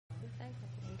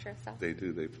picture. So. They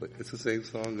do. They play. It's the same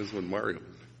song as when Mario.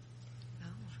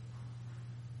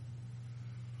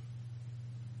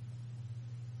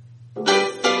 From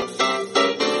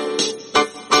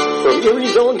Erie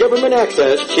Zone Government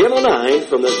Access, Channel 9,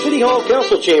 from the City Hall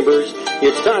Council Chambers,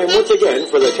 it's time once again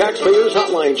for the Taxpayers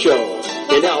Hotline Show.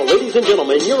 And now, ladies and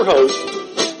gentlemen, your host.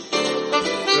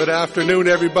 Good afternoon,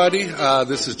 everybody.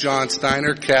 This is John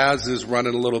Steiner. Kaz is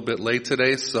running a little bit late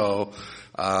today, so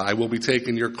I will be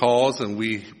taking your calls, and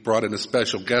we brought in a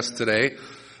special guest today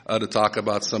to talk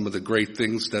about some of the great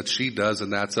things that she does,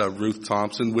 and that's Ruth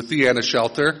Thompson with the Anna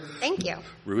Shelter. Thank you.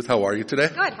 Ruth, how are you today?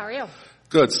 Good. How are you?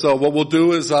 Good. So what we'll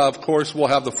do is, of course, we'll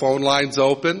have the phone lines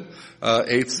open.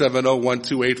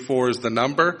 870-1284 is the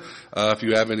number. If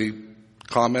you have any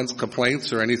comments,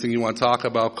 complaints, or anything you want to talk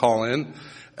about, call in.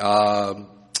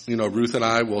 Ruth and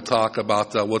I will talk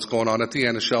about what's going on at the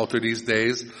Anna Shelter these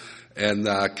days. And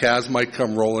Kaz might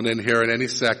come rolling in here at any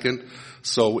second.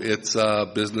 So it's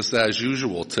business as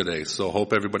usual today. So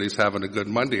hope everybody's having a good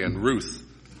Monday. And Ruth,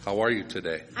 how are you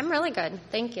today? I'm really good.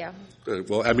 Thank you.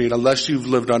 Good. Well, I mean, unless you've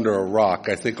lived under a rock,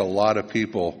 I think a lot of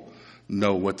people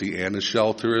know what the Anna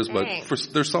Shelter is, but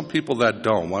there's some people that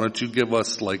don't. Why don't you give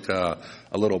us like a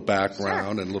little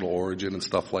background and a little origin and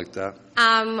stuff like that?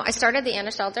 I started the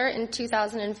Anna Shelter in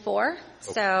 2004, okay.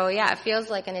 So yeah, it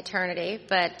feels like an eternity,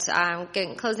 but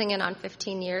closing in on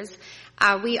 15 years.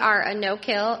 We are a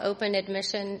no-kill, open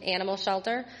admission animal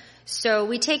shelter. So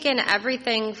we take in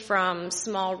everything from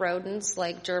small rodents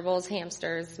like gerbils,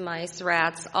 hamsters, mice,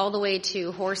 rats, all the way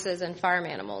to horses and farm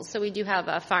animals. So we do have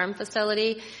a farm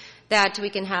facility that we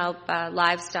can help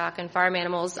livestock and farm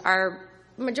animals. Our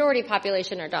majority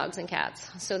population are dogs and cats.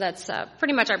 So that's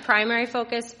pretty much our primary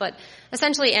focus, but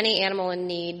essentially any animal in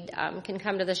need can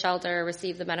come to the shelter,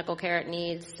 receive the medical care it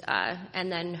needs,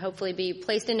 and then hopefully be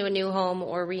placed into a new home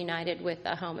or reunited with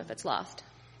a home if it's lost.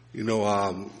 You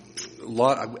know,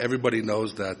 everybody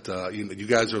knows that you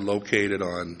guys are located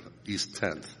on East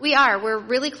 10th. We are. We're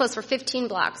really close. We're 15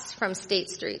 blocks from State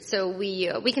Street. So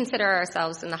we consider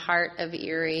ourselves in the heart of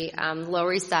Erie,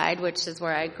 Lower East Side, which is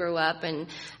where I grew up and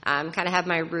kind of have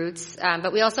my roots.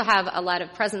 But we also have a lot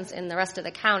of presence in the rest of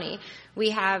the county. We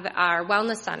have our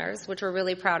wellness centers, which we're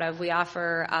really proud of. We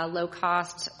offer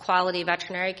low-cost, quality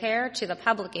veterinary care to the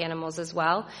public animals as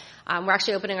well. We're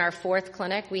actually opening our 4th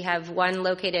clinic. We have one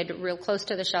located real close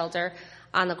to the shelter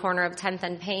on the corner of 10th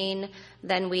and Payne.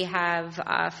 Then we have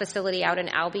a facility out in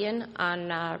Albion on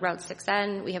Route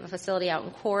 6N. We have a facility out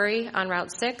in Quarry on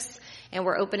Route 6. And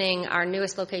we're opening our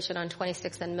newest location on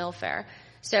 26th and Millfair.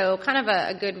 So kind of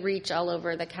a good reach all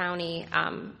over the county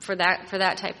for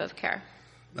that type of care.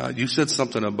 You said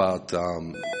something about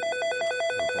hold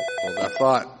that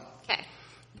thought. Okay.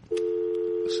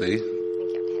 See?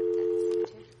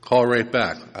 Call right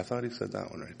back. I thought he said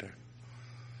that one right there.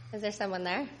 Is there someone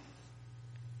there?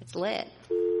 It's lit.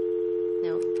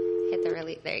 No, hit the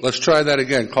really. There you Let's try that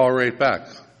again. Call right back.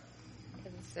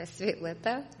 Is it sweet lit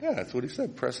though? Yeah, that's what he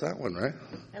said. Press that one, right?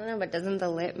 I don't know, but doesn't the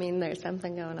lit mean there's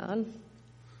something going on?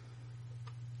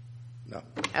 No.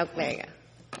 Oh, there you go.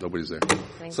 Nobody's there.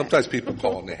 Sometimes people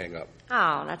call and they hang up.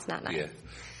 Oh, that's not nice. Yeah.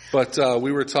 But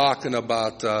we were talking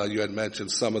about, you had mentioned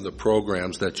some of the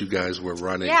programs that you guys were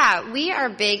running. Yeah, we are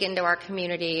big into our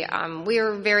community. We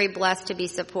are very blessed to be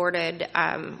supported.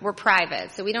 We're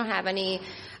private, so we don't have any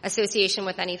association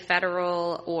with any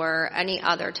federal or any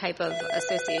other type of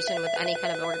association with any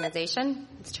kind of organization.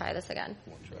 Let's try this again.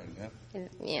 Want to try it again?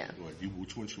 Yeah.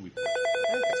 Which one should we? I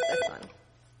think it's this one.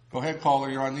 Go ahead, caller.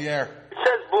 You're on the air. It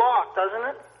says block, doesn't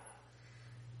it?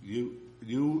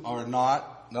 You are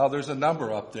not. No, there's a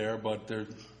number up there, but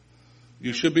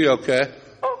you should be okay.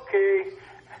 Okay.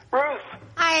 Ruth.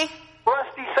 Hi.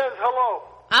 Rusty says hello.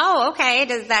 Oh, okay.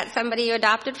 Is that somebody you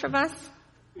adopted from us?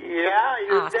 Yeah,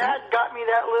 your Awesome. dad got me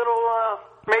that little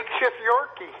makeshift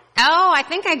Yorkie. Oh, I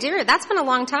think I do. That's been a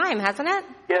long time, hasn't it?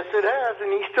 Yes, it has,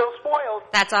 and he's still spoiled.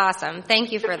 That's awesome.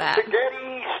 Thank you for that.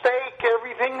 Spaghetti, steak,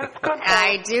 everything that's good for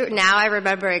I him. do. Now I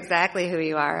remember exactly who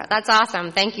you are. That's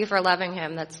awesome. Thank you for loving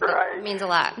him. That Right. means a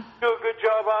lot. Do a good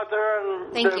job out there,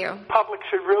 and Thank the you. public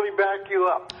should really back you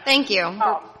up. Thank you.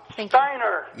 Thank you.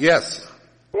 Steiner, Yes.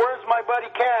 where's my buddy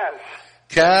Kaz?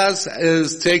 Kaz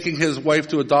is taking his wife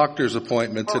to a doctor's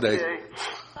appointment today. Okay.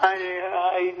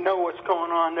 I know what's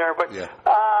going on there, but Yeah.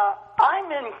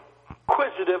 I'm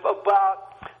inquisitive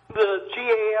about the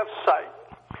GAF site.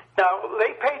 Now,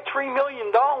 they paid $3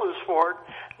 million for it.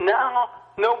 Now,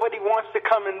 nobody wants to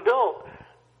come and build.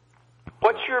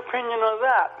 What's your opinion of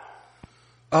that?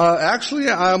 Actually,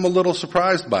 I'm a little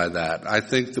surprised by that. I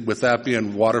think that with that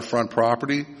being waterfront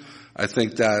property, I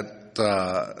think that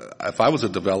if I was a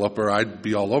developer, I'd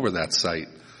be all over that site.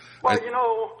 Well,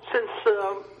 since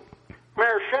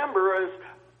Mayor Schember has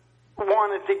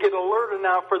wanted to get alerted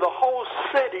now for the whole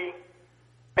city,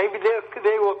 maybe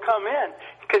they will come in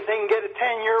because they can get a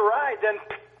 10-year ride, then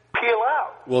peel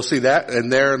out. Well, see that,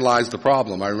 and therein lies the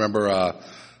problem. I remember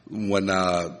when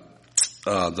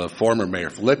the former Mayor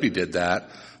Filippi did that,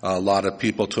 a lot of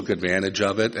people took advantage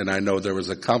of it, and I know there was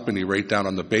a company right down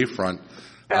on the bayfront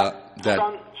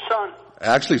Sun.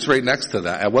 Actually, it's right next to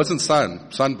that. It wasn't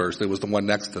Sunburst. It was the one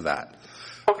next to that.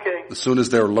 Okay. As soon as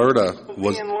their LERTA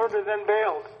was... Being alerted, then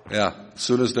bailed. Yeah. As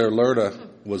soon as their LERTA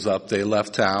was up, they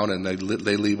left town, and they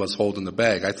leave us holding the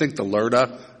bag. I think the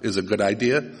LERTA is a good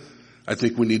idea. I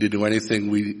think we need to do anything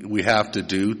we have to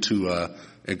do to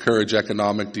encourage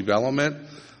economic development.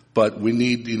 But we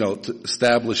need, to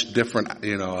establish different,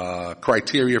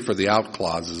 criteria for the out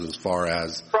clauses as far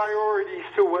as... priorities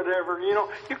to whatever.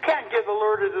 You can't give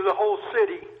alerted to the whole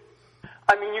city.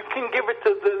 I mean, you can give it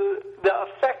to the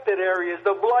affected areas,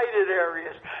 the blighted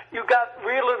areas. You got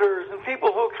realtors and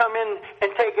people who come in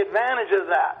and take advantage of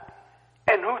that.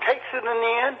 And who takes it in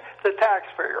the end? The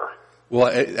taxpayer. Well,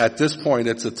 at this point,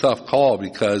 it's a tough call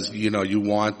because, you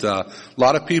want, a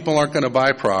lot of people aren't going to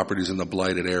buy properties in the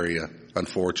blighted area,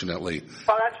 unfortunately.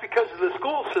 Well, that's because of the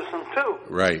school system, too.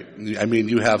 Right. I mean,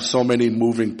 you have so many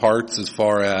moving parts as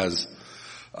far as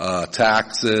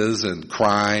taxes and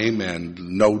crime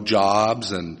and no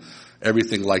jobs and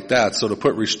everything like that. So to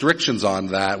put restrictions on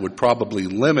that would probably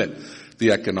limit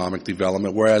the economic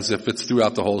development, whereas if it's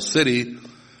throughout the whole city,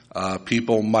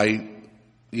 people might,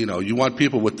 you want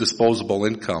people with disposable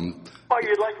income. Well,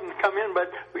 you'd like them to come in, but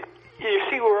you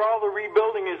see where all the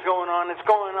rebuilding is going on. It's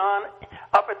going on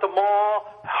up at the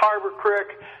mall, Harbor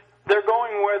Creek. They're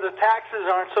going where the taxes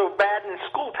aren't so bad and the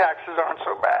school taxes aren't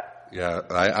so bad. Yeah,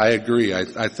 I agree.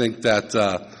 I think that,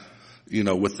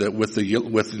 with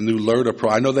the new LERTA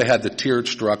I know they had the tiered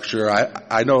structure.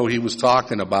 I know he was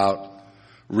talking about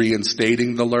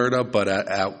reinstating the LERTA, but at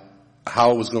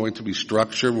how it was going to be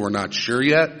structured, we're not sure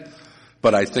yet.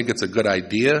 But I think it's a good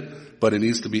idea, but it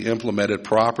needs to be implemented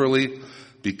properly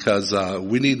because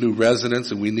we need new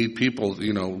residents and we need people,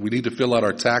 we need to fill out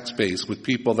our tax base with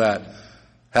people that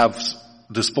have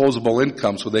disposable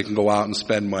income so they can go out and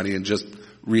spend money and just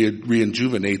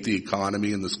rejuvenate the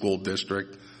economy in the school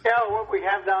district. Yeah, what we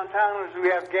have downtown is we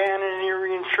have Gannon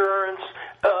Erie Insurance,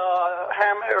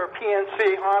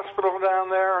 PNC Hospital down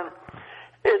there, and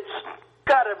it's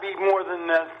got to be more than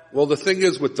that. Well, the thing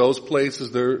is with those places,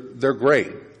 they're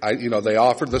great. They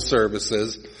offer the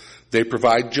services, they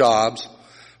provide jobs,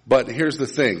 but here's the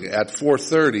thing: at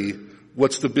 4:30,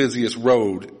 what's the busiest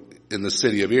road in the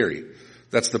city of Erie?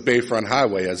 That's the Bayfront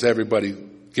Highway, as everybody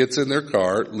gets in their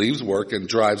car, leaves work, and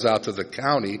drives out to the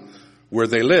county where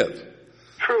they live.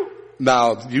 True.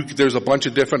 Now, there's a bunch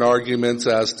of different arguments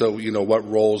as to, what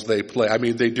roles they play. I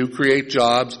mean, they do create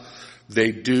jobs.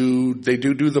 They do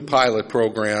the pilot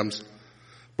programs,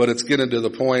 but it's getting to the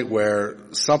point where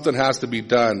something has to be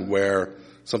done where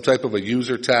some type of a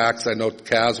user tax. I know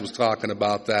Kaz was talking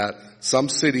about that. Some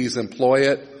cities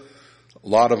employ it. A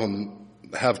lot of them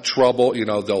have trouble,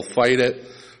 they'll fight it,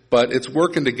 but it's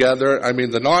working together. I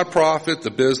mean, the nonprofit, the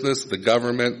business, the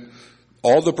government,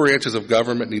 all the branches of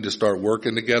government need to start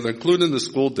working together, including the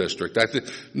school district. I think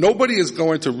nobody is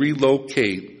going to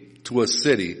relocate to a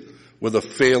city with a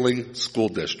failing school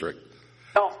district.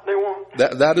 No, they won't.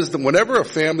 That is whenever a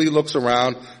family looks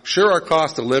around, sure, our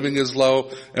cost of living is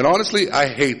low, and honestly, I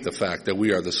hate the fact that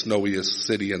we are the snowiest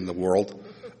city in the world.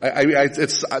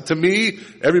 It's to me,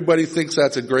 everybody thinks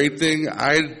that's a great thing.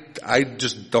 I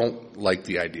just don't like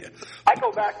the idea. I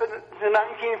go back to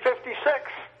 1956.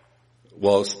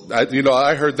 Well,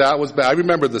 I heard that was bad. I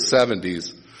remember the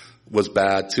 70s was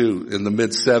bad too, in the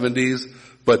mid 70s.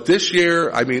 But this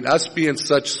year, I mean, us being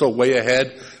so way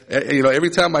ahead, every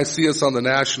time I see us on the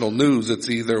national news, it's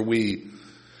either we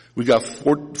got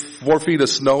 4 feet of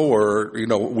snow or,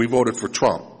 we voted for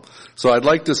Trump. So I'd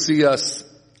like to see us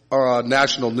on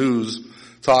national news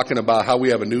talking about how we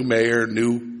have a new mayor,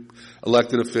 new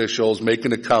elected officials,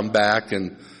 making a comeback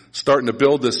and starting to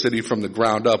build this city from the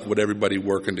ground up with everybody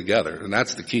working together. And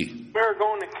that's the key. We're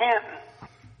going to Canton.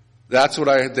 That's what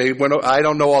I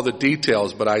don't know all the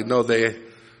details, but I know they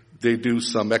do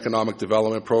some economic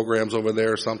development programs over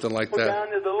there or something like that.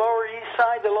 Down to the Lower East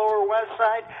Side, the Lower West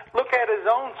Side. Look at his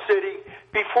own city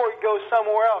before he goes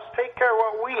somewhere else. Take care of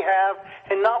what we have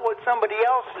and not what somebody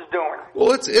else is doing.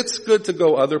 Well, it's good to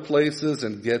go other places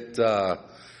and get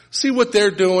see what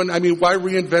they're doing. I mean, why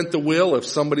reinvent the wheel if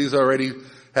somebody's already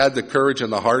had the courage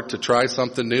and the heart to try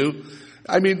something new?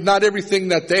 I mean, not everything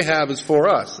that they have is for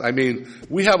us. I mean,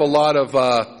 we have a lot of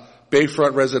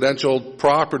Bayfront residential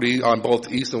property on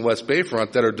both East and West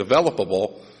Bayfront that are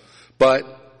developable. But,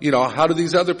 how do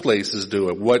these other places do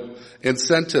it? What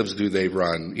incentives do they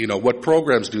run? What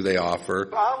programs do they offer?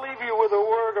 I'll leave you with a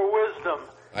word of wisdom.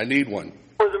 I need one.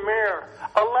 For the mayor.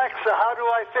 Alexa, how do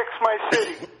I fix my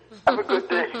city? Have a good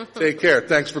day. Take care.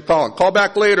 Thanks for calling. Call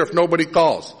back later if nobody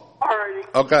calls. All righty.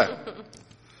 Okay.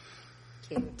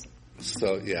 Cute.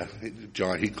 So, yeah,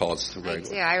 John, he calls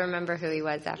regularly. Yeah, I remember who he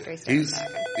was after he started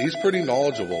talking. He's pretty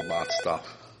knowledgeable about stuff.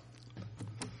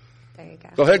 There you go.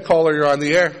 Go ahead, caller. You're on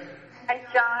the air. Hi,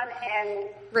 John and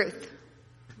Ruth.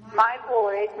 my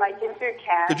boys, my ginger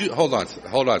cat. Could you hold on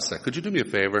a sec. Could you do me a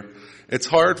favor? It's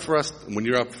hard for us when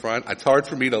you're up front. It's hard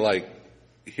for me to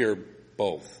hear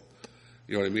both.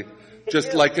 You know what I mean?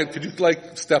 Just could you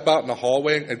step out in the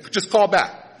hallway and just call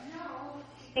back? No,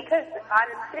 because I'm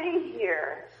sitting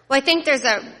here. Well, I think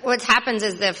what happens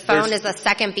is the phone is a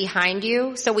second behind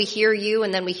you, so we hear you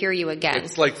and then we hear you again.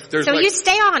 It's you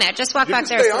stay on it. Just walk back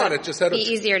there. Stay on it. Just be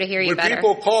easier to hear you better. When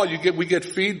people call, we get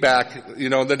feedback.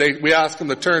 Then we ask them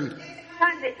to turn.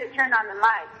 Sometimes they should turn on the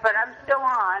mic, but I'm still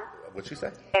on. What'd she say?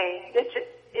 Okay,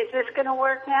 is this going to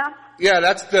work now? Yeah,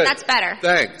 that's good. That's better.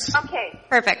 Thanks. Okay.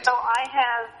 Perfect. So I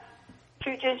have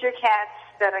 2 ginger cats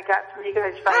that I got from you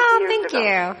guys 5 years ago. Oh, thank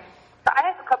you.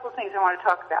 I have a couple of things I want to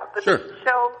talk about. But sure.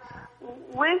 So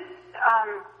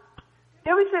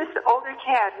there was this older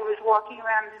cat who was walking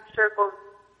around in circles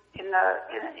in the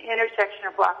intersection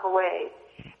a block away.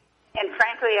 And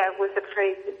frankly, I was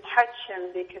afraid to touch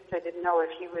him because I didn't know if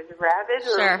he was rabid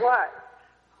or what.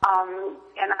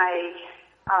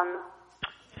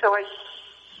 So I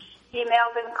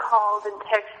emailed and called and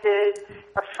texted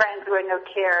a friend who I know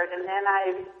cared, and then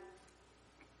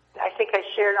I think I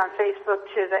shared on Facebook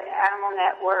to the Animal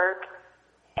Network,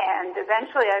 and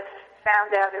eventually I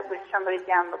found out it was somebody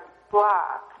down the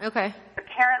block. Okay.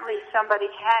 Apparently somebody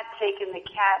had taken the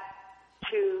cat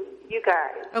to you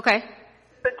guys. Okay.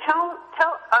 So tell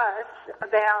us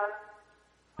about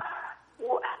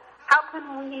how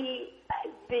can we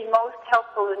be most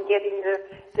helpful in getting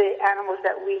the animals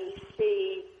that we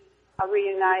see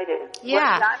reunited.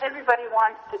 Yeah. Not everybody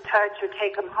wants to touch or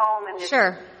take them home, and it's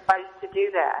wise to do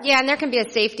that. Yeah, and there can be a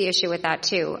safety issue with that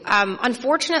too.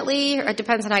 Unfortunately, it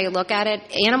depends on how you look at it.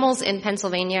 Animals in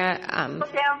Pennsylvania. Slow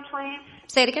down, please.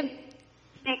 Say it again.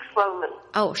 Speak slowly.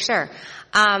 Oh, sure.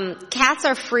 Cats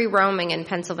are free roaming in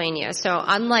Pennsylvania, so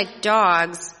unlike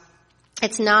dogs,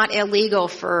 it's not illegal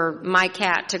for my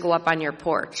cat to go up on your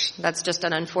porch. That's just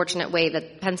an unfortunate way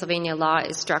that Pennsylvania law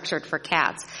is structured for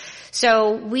cats.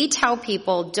 So we tell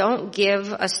people, don't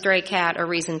give a stray cat a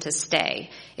reason to stay.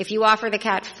 If you offer the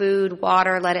cat food,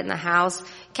 water, let it in the house,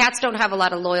 cats don't have a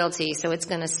lot of loyalty, so it's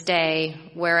going to stay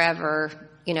wherever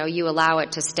you allow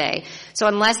it to stay. So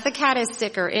unless the cat is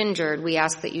sick or injured, we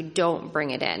ask that you don't bring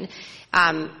it in.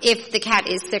 If the cat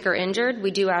is sick or injured,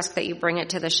 we do ask that you bring it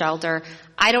to the shelter.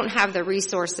 I don't have the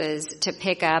resources to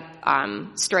pick up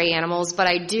stray animals, but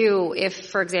I do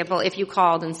for example, if you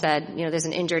called and said, there's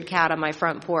an injured cat on my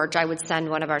front porch, I would send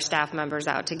one of our staff members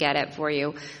out to get it for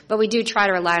you. But we do try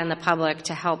to rely on the public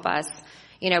to help us,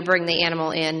 bring the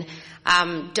animal in.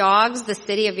 Dogs, the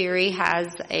city of Erie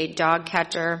has a dog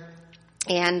catcher,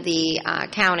 and the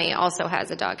county also has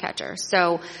a dog catcher.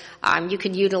 So you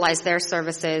could utilize their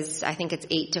services. I think it's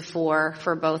 8 to 4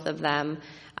 for both of them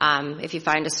if you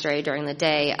find a stray during the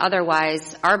day.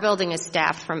 Otherwise, our building is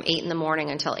staffed from 8 in the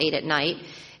morning until 8 at night,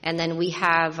 and then we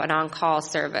have an on-call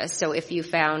service. So if you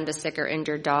found a sick or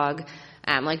injured dog,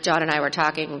 like John and I were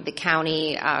talking, the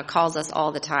county calls us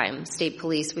all the time. State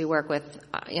police we work with,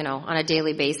 on a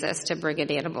daily basis to bring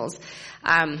in animals.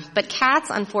 But cats,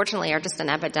 unfortunately, are just an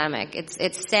epidemic.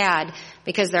 It's sad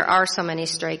because there are so many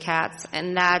stray cats,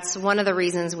 and that's one of the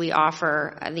reasons we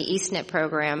offer the eSNP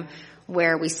program,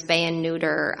 where we spay and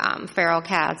neuter feral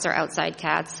cats or outside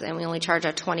cats, and we only charge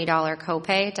a $20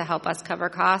 copay to help us cover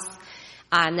costs.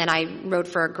 And then I wrote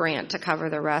for a grant to cover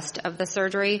the rest of the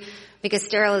surgery, because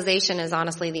sterilization is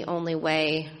honestly the only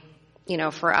way,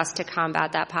 for us to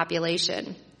combat that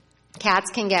population.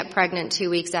 Cats can get pregnant 2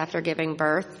 weeks after giving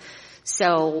birth,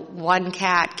 so one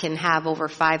cat can have over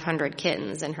 500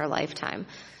 kittens in her lifetime.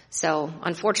 So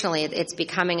unfortunately, it's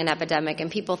becoming an epidemic, and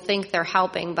people think they're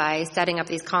helping by setting up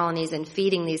these colonies and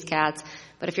feeding these cats,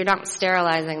 but if you're not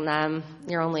sterilizing them,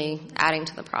 you're only adding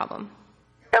to the problem.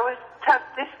 That was tough.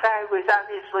 This guy was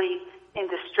obviously in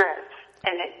distress,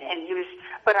 and he was,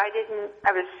 but I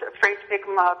was afraid to pick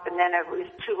him up, and then it was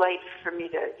too late for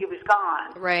me he was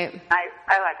gone. Right.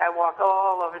 I walked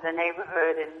all over the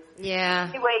neighborhood, and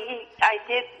anyway, I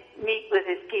did meet with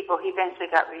his people. He eventually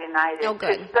got reunited. Oh,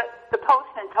 good. The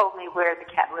postman told me where the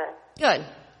cat lived. Good.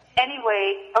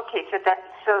 Anyway, okay, so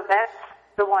that's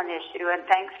the one issue, and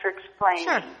thanks for explaining.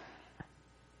 Sure.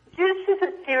 This is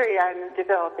a theory I'm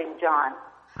developing, John.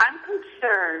 I'm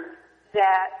concerned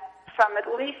that from at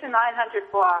least the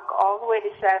 900 block all the way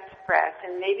to Sassafras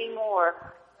and maybe more,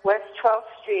 West 12th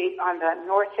Street on the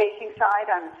north-facing side,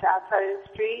 on the south side of the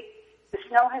street, the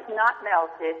snow has not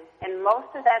melted, and most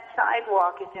of that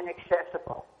sidewalk is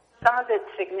inaccessible, some of it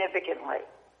significantly.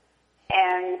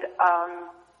 And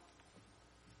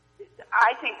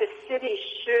I think the city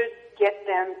should get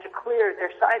them to clear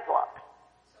their sidewalks.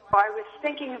 So I was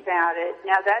thinking about it.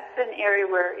 Now, that's an area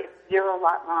where it's zero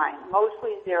lot line,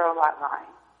 mostly zero lot line.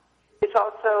 It's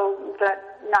also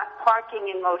not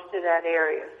parking in most of that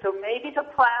area. So maybe the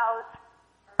plows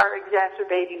are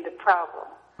exacerbating the problem.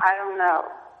 I don't know.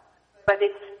 But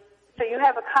so you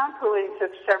have a confluence of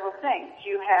several things.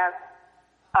 You have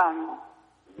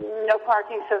no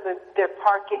parking, so that they're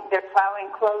plowing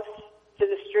close to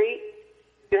the street.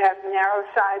 You have narrow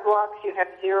sidewalks. You have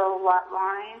zero lot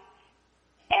line,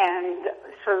 and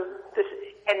so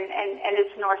and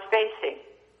it's north facing.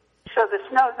 So the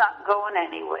snow's not going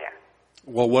anywhere.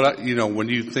 Well, when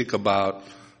you think about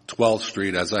 12th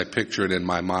Street, as I picture it in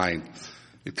my mind,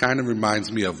 it kind of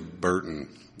reminds me of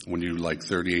Burton, when you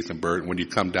 38th and Burton, when you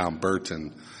come down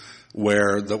Burton,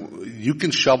 where you can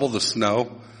shovel the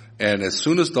snow, and as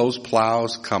soon as those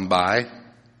plows come by,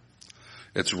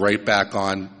 it's right back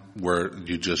on where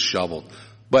you just shoveled.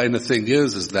 And the thing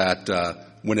is that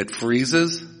when it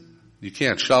freezes, you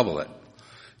can't shovel it.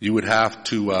 You would have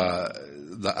to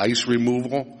the ice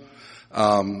removal.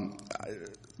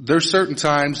 There's certain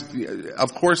times,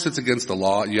 of course it's against the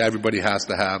law. Everybody has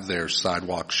to have their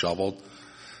sidewalk shoveled.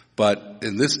 But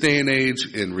in this day and age,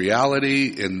 in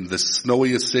reality, in the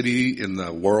snowiest city in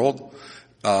the world,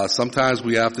 sometimes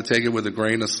we have to take it with a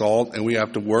grain of salt, and we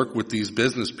have to work with these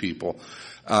business people.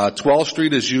 12th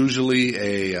Street is usually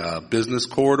a business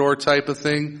corridor type of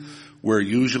thing, where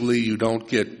usually you don't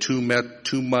get too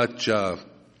much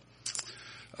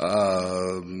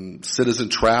citizen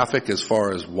traffic as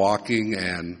far as walking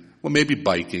and, well, maybe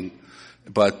biking.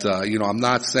 But, I'm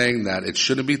not saying that it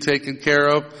shouldn't be taken care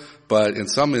of, but in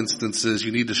some instances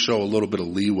you need to show a little bit of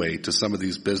leeway to some of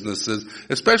these businesses,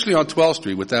 especially on 12th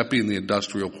Street, with that being the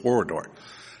industrial corridor.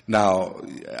 Now,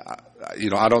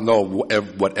 I don't know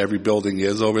what every building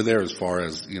is over there as far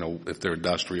as, if they're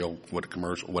industrial, what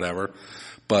commercial, whatever.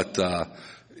 But,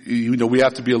 we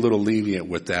have to be a little lenient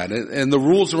with that. And the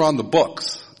rules are on the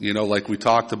books, like we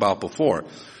talked about before.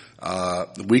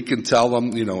 We can tell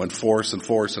them,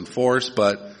 enforce,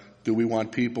 but do we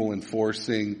want people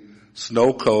enforcing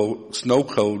snow code,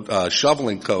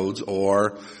 shoveling codes,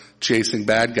 or chasing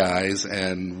bad guys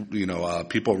and,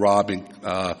 people robbing,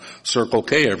 Circle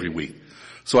K every week?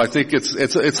 So I think it's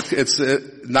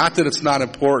not that it's not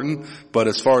important, but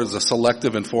as far as the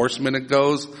selective enforcement it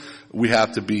goes, we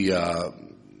have to be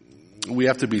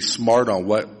smart on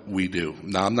what we do.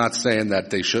 Now, I'm not saying that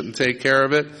they shouldn't take care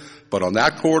of it, but on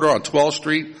that corridor on 12th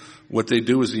Street, what they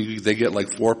do is they get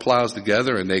 4 plows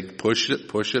together and they push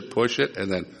it,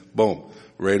 and then boom,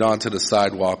 right onto the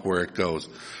sidewalk where it goes.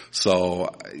 So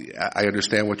I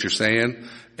understand what you're saying,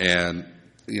 and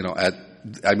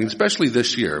especially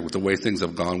this year with the way things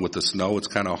have gone with the snow, it's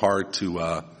kind of hard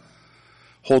to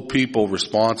hold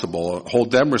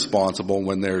them responsible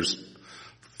when there's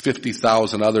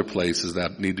 50,000 other places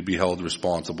that need to be held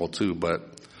responsible too.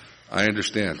 But I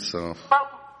understand. So. Well,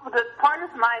 the part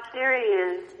of my theory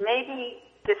is maybe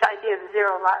this idea of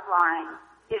zero lot line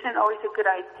isn't always a good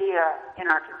idea in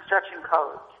our construction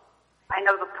codes. I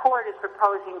know the port is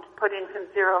proposing to put in some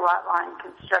zero lot line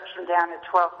construction down at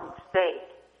 12th and State.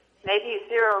 Maybe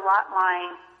zero lot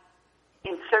line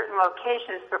in certain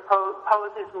locations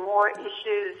poses more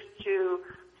issues to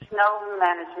snow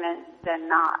management than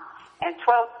not. And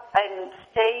 12th and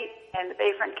State and the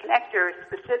Bayfront Connector,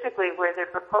 specifically where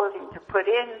they're proposing to put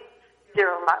in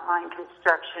zero lot line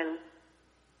construction,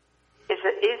 is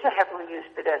a heavily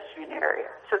used pedestrian area.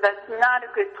 So that's not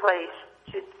a good place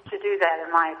to do that,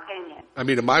 in my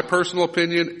opinion. In my personal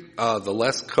opinion, the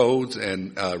less codes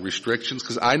and restrictions,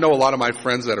 because I know a lot of my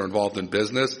friends that are involved in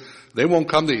business, they won't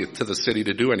come to the city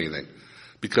to do anything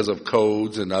because of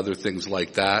codes and other things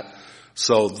like that.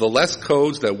 So the less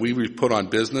codes that we put on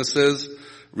businesses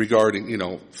regarding,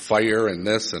 fire and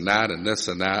this and that and this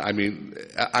and that,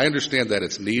 I understand that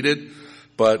it's needed,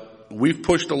 but we've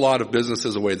pushed a lot of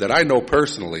businesses away that I know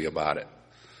personally about it,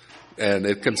 and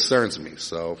it concerns me.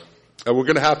 So we're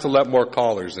going to have to let more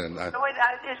callers in. Wait,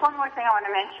 there's one more thing I want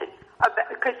to mention,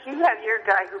 because you have your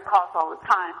guy who calls all the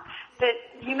time. That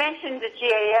you mentioned the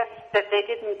GAF, that they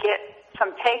didn't get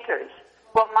some takers.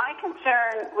 Well, my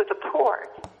concern with the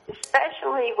port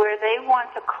especially where they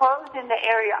want to close in the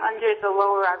area under the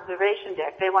lower observation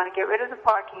deck. They want to get rid of the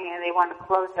parking and they want to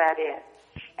close that in.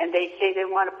 And they say they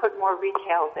want to put more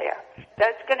retail there.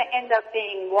 That's going to end up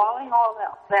being walling all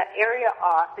that area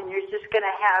off, and you're just going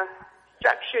to have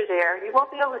structure there. You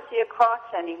won't be able to see across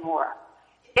anymore.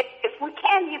 If we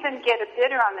can't even get a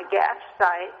bidder on the gas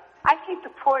site, I think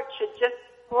the port should just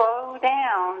slow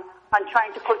down on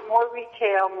trying to put more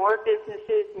retail, more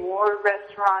businesses, more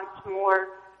restaurants,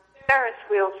 more Ferris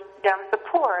wheels down at the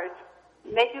port.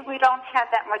 Maybe we don't have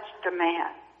that much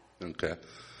demand. Okay.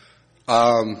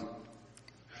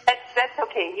 That's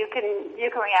okay. You can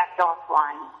react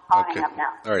offline. I'll hang up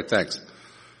now. All right, thanks.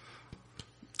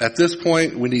 At this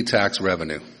point, we need tax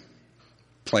revenue,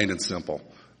 plain and simple.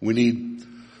 We need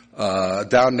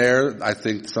down there. I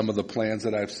think some of the plans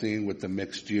that I've seen with the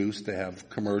mixed use to have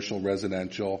commercial,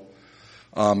 residential.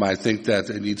 I think that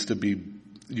it needs to be.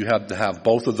 You have to have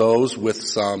both of those with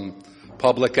some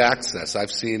public access. I've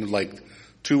seen like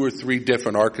 2 or 3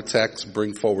 different architects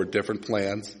bring forward different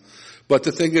plans, but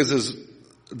the thing is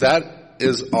that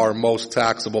is our most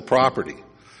taxable property.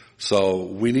 So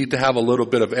we need to have a little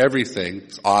bit of everything.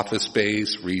 It's office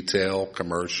space, retail,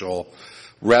 commercial,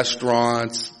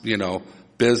 restaurants,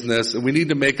 business. And we need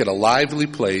to make it a lively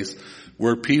place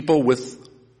where people with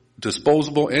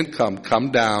disposable income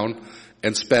come down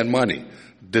and spend money.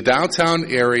 The downtown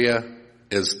area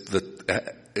is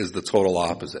the total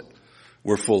opposite.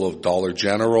 We're full of Dollar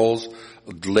Generals,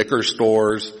 liquor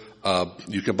stores.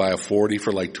 You can buy a 40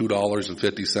 for like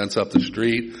 $2.50 up the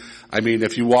street. I mean,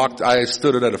 if you walked, I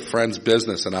stood at a friend's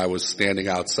business and I was standing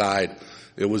outside.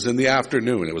 It was in the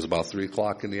afternoon. It was about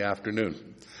 3:00 in the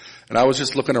afternoon. And I was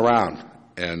just looking around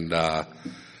and,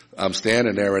 I'm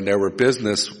standing there and there were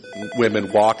business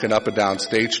women walking up and down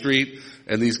State Street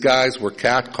and these guys were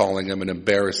catcalling them and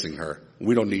embarrassing her.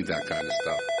 We don't need that kind of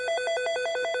stuff.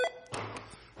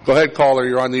 Go ahead, caller.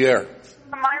 You're on the air.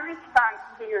 My response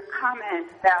to your comment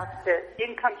about the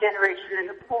income generation in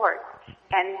the port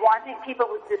and wanting people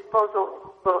with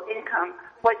disposable income,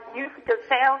 what you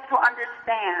fail to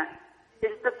understand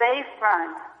is the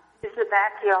bayfront, is the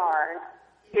backyard,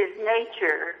 is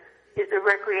nature, is the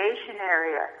recreation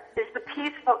area, is the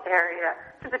peaceful area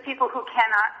for the people who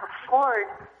cannot afford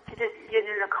to just get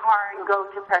in a car and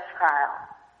go to Presque Isle.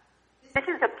 This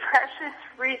is a precious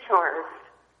resource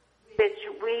that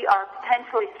we are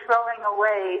potentially throwing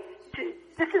away.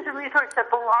 This is a resource that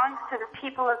belongs to the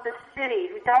people of the city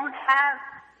who don't have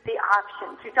the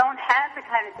options, who don't have the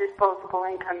kind of disposable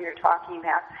income you're talking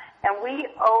about. And we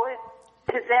owe it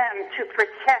to them to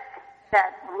protect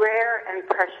that rare and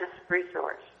precious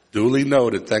resource. Duly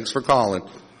noted. Thanks for calling.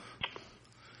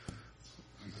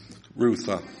 Ruth,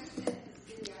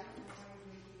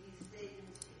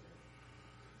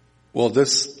 Well,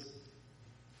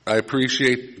 I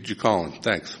appreciate you calling.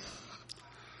 Thanks.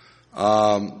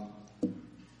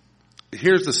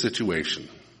 Here's the situation,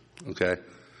 okay?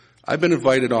 I've been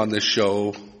invited on this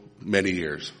show many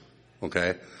years,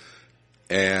 okay?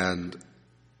 And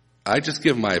I just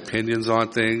give my opinions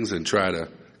on things and try to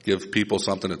give people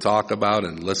something to talk about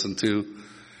and listen to,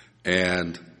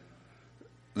 and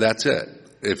that's it.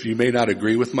 If you may not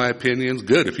agree with my opinions,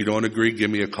 good. If you don't agree, give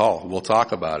me a call. We'll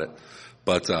talk about it.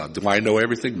 But do I know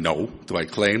everything? No. Do I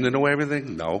claim to know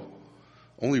everything? No.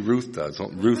 Only Ruth does.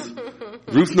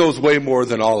 Ruth knows way more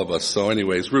than all of us. So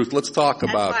anyways, Ruth, let's talk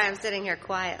about. That's why I'm sitting here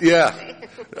quiet. Yeah.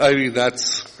 I mean,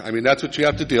 that's what you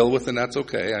have to deal with, and that's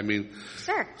okay. I mean,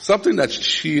 sure. Something that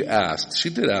she did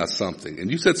ask something,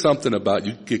 and you said something about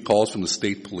you get calls from the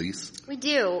state police. We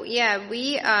do. Yeah,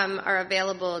 we are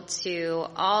available to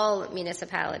all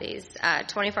municipalities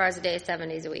 24 hours a day, 7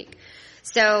 days a week.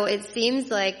 So it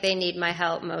seems like they need my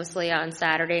help mostly on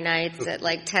Saturday nights at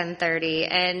like 10:30,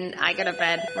 and I go to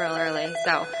bed real early.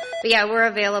 So, but yeah, we're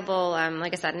available.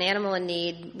 Like I said, an animal in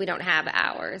need. We don't have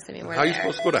hours. I mean, we're How are you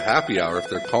supposed to go to happy hour if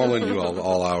they're calling you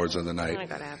all hours of the night? I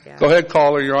go to happy hour. Go ahead,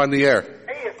 caller. You're on the air.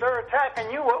 Hey, if they're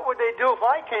attacking you, what would they do if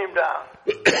I came down?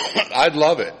 I'd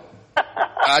love it.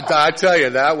 I tell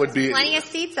you, that would be. Plenty of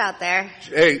seats out there.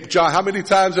 Hey, John, how many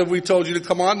times have we told you to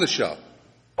come on the show?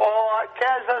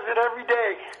 Kaz does it every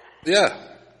day. Yeah.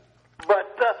 But,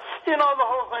 the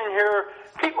whole thing here,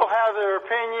 people have their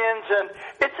opinions, and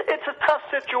it's a tough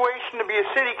situation to be a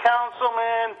city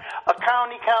councilman, a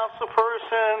county council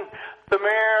person, the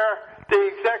mayor, the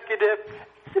executive.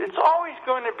 It's always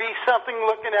going to be something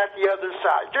looking at the other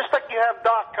side. Just like you have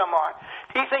Doc come on.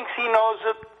 He thinks he knows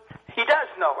it. He does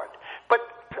know it. But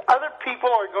other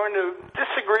people are going to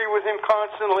disagree with him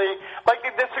constantly, like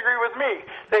they disagree with me.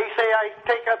 They say I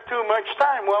take up too much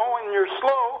time. Well, when you're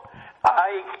slow,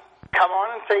 I come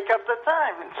on and take up the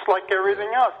time. It's like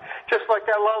everything else. Just like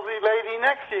that lovely lady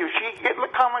next to you.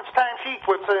 Look how much time she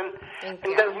puts in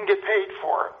and doesn't get paid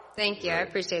for it. Thank you. I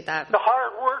appreciate that. The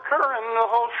hard worker and the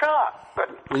whole shop. But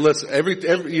well, listen,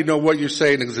 every you know what you're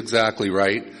saying is exactly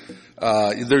right.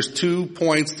 There's 2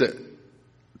 points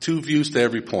two views to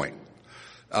every point.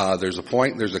 There's a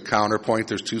point, there's a counterpoint,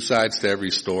 there's 2 sides to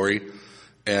every story.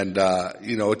 And,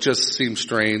 it just seems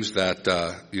strange that,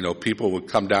 people would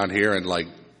come down here and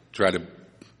try to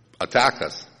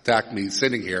attack me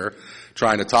sitting here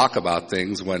trying to talk about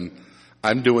things when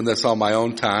I'm doing this on my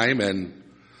own time. And,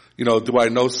 do I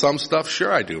know some stuff?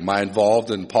 Sure I do. Am I involved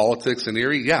in politics in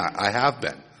Erie? Yeah, I have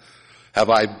been.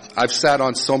 I've sat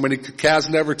on so many, Kaz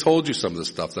never told you some of the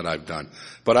stuff that I've done,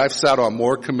 but I've sat on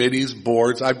more committees,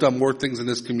 boards, I've done more things in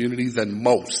this community than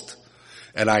most.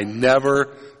 And I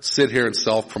never sit here and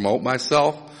self-promote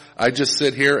myself. I just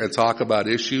sit here and talk about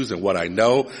issues and what I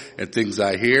know and things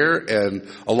I hear. And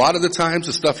a lot of the times,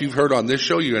 the stuff you've heard on this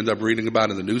show, you end up reading about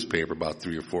in the newspaper about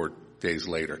 3 or 4 days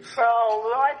later.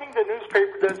 Well, I think the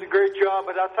newspaper does a great job,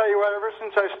 but I'll tell you what, ever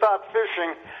since I stopped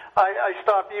fishing, I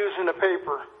stopped using the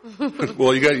paper.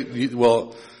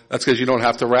 Well, that's because you don't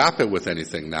have to wrap it with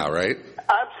anything now, right?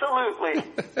 Absolutely.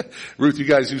 Ruth, you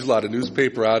guys use a lot of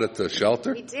newspaper out at the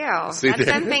shelter? We do. That's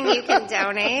something you can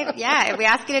donate. Yeah, we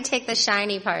ask you to take the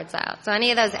shiny parts out. So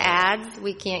any of those ads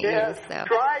we can't use. So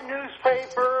dry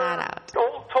newspaper,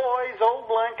 old toys, old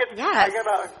blankets. Yes. I got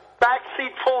a back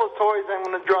seat full of toys I'm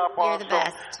going to drop off. You're the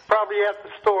best. Probably at the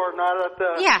store, not at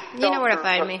the you know where to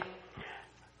find me.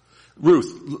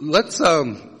 Ruth, let's,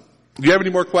 do you have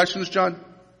any more questions, John?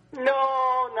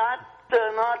 No,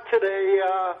 not today.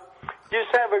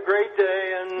 Just have a great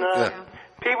day, and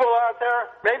people out there,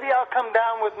 maybe I'll come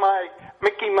down with my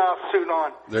Mickey Mouse suit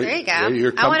on. There you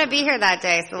go. I want to be here that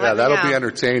day, so let me that'll know. be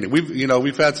entertaining.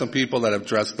 We've had some people that have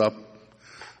dressed up.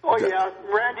 Oh yeah,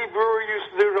 Randy Brewer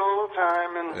used to do it all the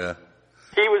time, and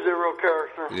he was a real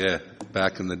character. Yeah,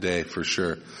 back in the day for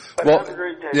sure. But have a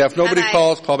great day. Yeah, if nobody Bye-bye.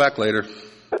 calls, call back later.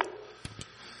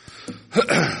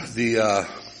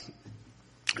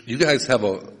 You guys have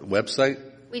a website?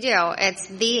 We do. It's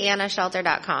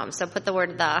theannashelter.com. So put the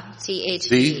word THE.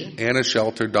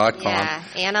 theannashelter.com. Yeah,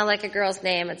 Anna like a girl's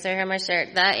name. It's right here on my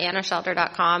shirt.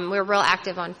 Theannashelter.com. We're real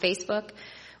active on Facebook.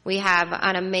 We have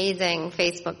an amazing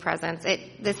Facebook presence.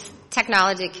 This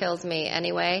technology kills me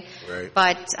anyway. Right.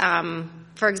 But,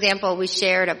 for example, we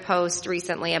shared a post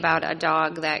recently about a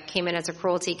dog that came in as a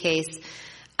cruelty case.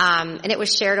 And it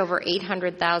was shared over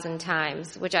 800,000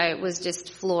 times, which I was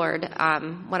just floored.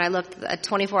 When I looked at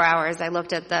 24 hours, I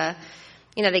looked at they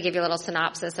give you a little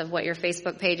synopsis of what your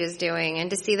Facebook page is doing.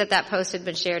 And to see that post had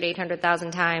been shared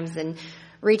 800,000 times and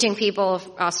reaching people of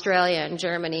Australia and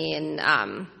Germany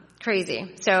and,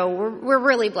 crazy. So we're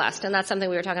really blessed. And that's something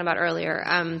we were talking about earlier.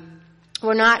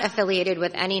 We're not affiliated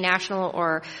with any national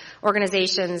or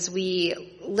organizations.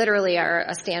 We literally are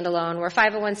a standalone. We're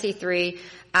 501c3,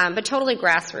 but totally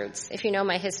grassroots. If you know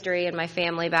my history and my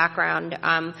family background,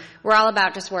 we're all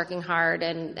about just working hard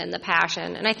and the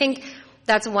passion. And I think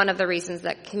that's one of the reasons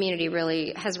that community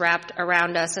really has wrapped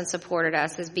around us and supported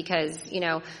us is because,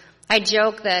 I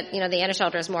joke that, the Anna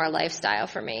Shelter is more a lifestyle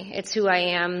for me. It's who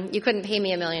I am. You couldn't pay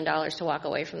me $1 million to walk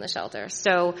away from the shelter.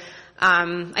 So,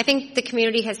 I think the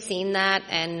community has seen that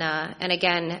and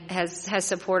again, has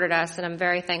supported us, and I'm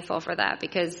very thankful for that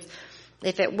because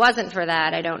if it wasn't for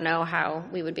that, I don't know how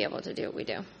we would be able to do what we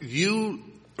do. You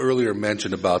earlier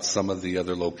mentioned about some of the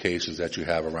other locations that you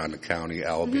have around the county,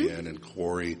 Albion and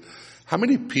Corey. How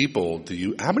many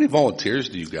volunteers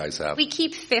do you guys have? We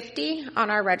keep 50 on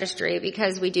our registry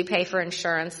because we do pay for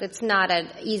insurance. It's not an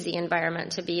easy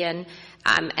environment to be in.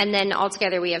 And then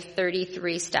altogether we have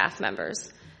 33 staff members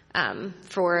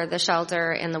for the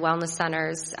shelter and the wellness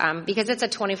centers because it's a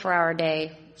 24-hour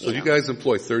day. So you guys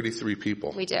employ 33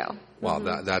 people? We do. Wow,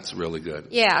 that's really good.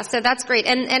 Yeah, so that's great.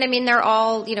 And I mean, they're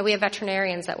all, we have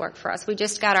veterinarians that work for us. We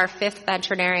just got our 5th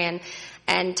veterinarian.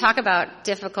 And talk about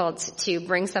difficult to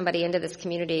bring somebody into this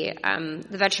community.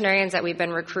 The veterinarians that we've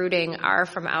been recruiting are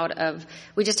from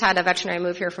we just had a veterinarian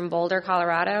move here from Boulder,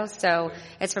 Colorado, so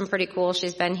it's been pretty cool.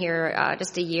 She's been here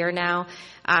just a year now.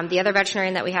 The other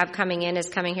veterinarian that we have coming in is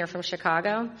coming here from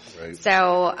Chicago. Right.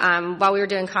 So while we were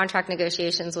doing contract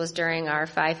negotiations was during our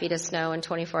 5 feet of snow in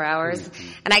 24 hours.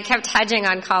 Mm-hmm. And I kept hedging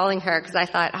on calling her because I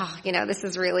thought, this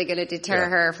is really going to deter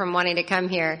her from wanting to come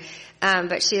here.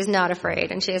 But she is not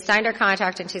afraid, and she has signed her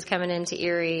contract, and she's coming into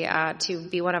Erie to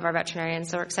be one of our veterinarians,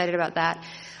 so we're excited about that.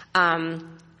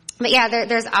 But yeah,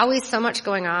 there's always so much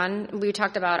going on. We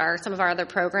talked about some of our other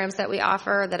programs that we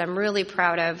offer that I'm really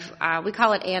proud of. We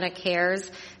call it Anna Cares.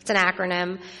 It's an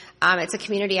acronym. It's a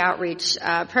community outreach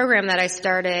program that I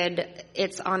started.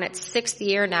 It's on its 6th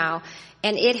year now,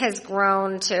 and it has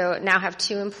grown to now have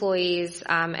 2 employees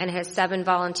and has 7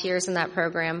 volunteers in that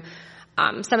program.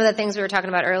 Some of the things we were talking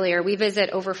about earlier, we visit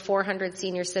over 400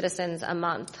 senior citizens a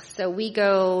month. So we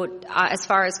go as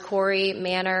far as Corey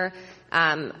Manor,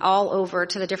 all over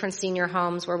to the different senior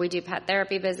homes where we do pet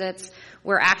therapy visits.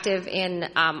 We're active in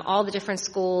all the different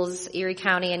schools, Erie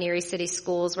County and Erie City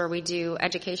schools, where we do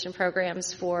education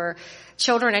programs for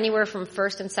children anywhere from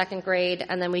 1st and 2nd grade,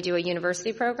 and then we do a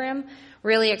university program.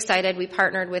 Really excited. We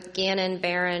partnered with Gannon,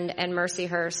 Barron, and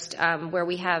Mercyhurst, where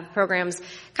we have programs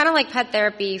kind of like pet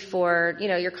therapy for,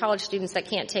 your college students that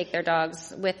can't take their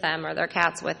dogs with them or their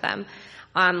cats with them.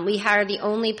 We hire the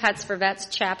only Pets for Vets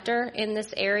chapter in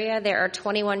this area. There are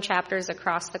 21 chapters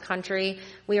across the country.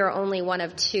 We are only one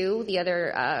of 2. The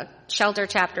other shelter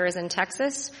chapter is in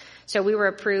Texas. So we were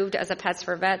approved as a Pets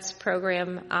for Vets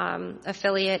program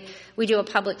affiliate. We do a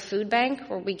public food bank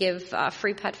where we give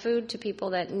free pet food to people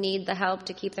that need the help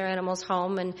to keep their animals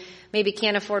home and maybe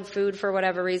can't afford food for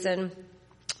whatever reason.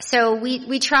 So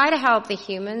we try to help the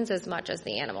humans as much as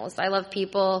the animals. I love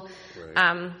people,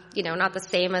 right. Not the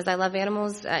same as I love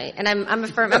animals. I'm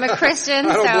a Christian.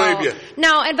 I don't blame you.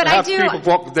 No, but I do.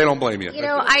 People, they don't blame you.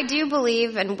 I do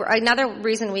believe, and another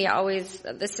reason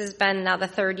this has been now the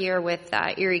 3rd year with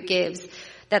Erie Gives,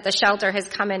 that the shelter has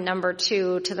come in number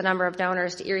 2 to the number of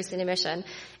donors to Erie City Mission.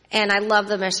 And I love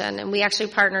the mission, and we actually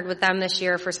partnered with them this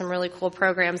year for some really cool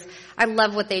programs. I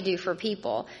love what they do for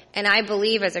people, and I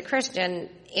believe as a Christian,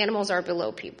 animals are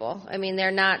below people. I mean,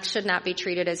 should not be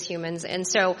treated as humans, and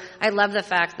so I love the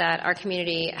fact that our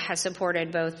community has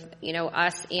supported both,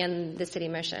 us and the city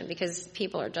mission, because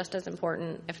people are just as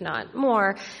important, if not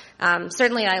more.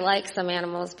 Certainly, I like some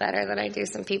animals better than I do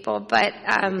some people, but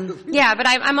but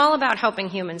I'm all about helping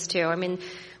humans too. I mean,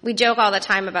 we joke all the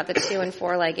time about the 2- and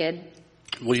 4-legged.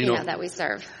 That we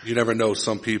serve. You never know,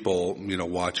 some people,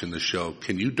 watching the show.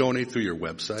 Can you donate through your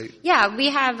website? Yeah,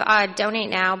 we have a Donate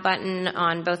Now button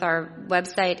on both our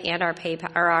website and our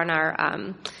PayPal, or on our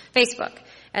Facebook,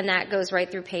 and that goes right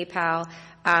through PayPal.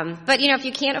 But if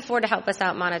you can't afford to help us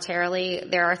out monetarily,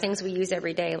 there are things we use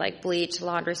every day like bleach,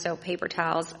 laundry soap, paper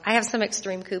towels. I have some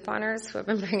extreme couponers who have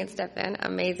been bringing stuff in.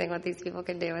 Amazing what these people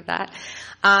can do with that.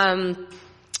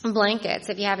 Blankets,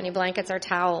 if you have any blankets or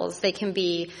towels, they can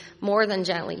be more than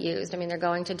gently used. I mean, they're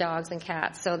going to dogs and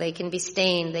cats, so they can be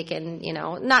stained. They can,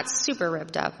 not super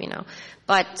ripped up,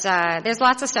 But there's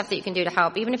lots of stuff that you can do to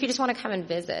help, even if you just want to come and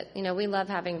visit. We love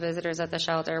having visitors at the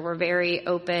shelter. We're very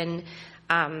open.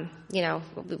 We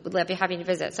would love to have you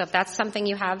visit. So if that's something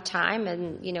you have time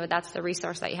and, that's the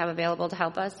resource that you have available to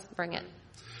help us, bring it.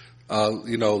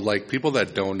 Like people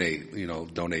that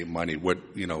donate money,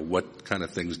 what kind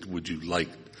of things would you like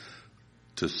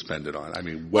to spend it on? I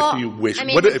mean, what do you wish?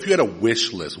 If you had a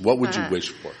wish list, what would you wish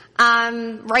for?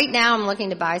 Right now I'm looking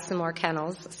to buy some more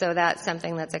kennels. So that's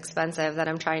something that's expensive that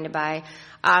I'm trying to buy.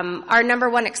 Our number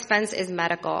one expense is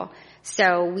medical.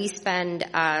 So we spend,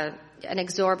 an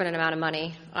exorbitant amount of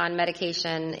money on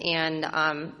medication, and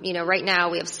right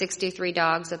now we have 63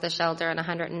 dogs at the shelter and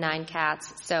 109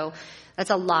 cats, so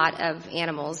that's a lot of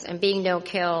animals. And being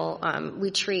no-kill,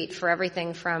 we treat for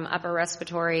everything from upper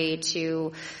respiratory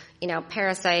to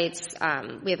parasites.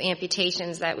 We have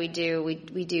amputations that we do.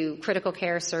 We do critical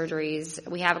care surgeries.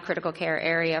 We have a critical care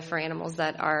area for animals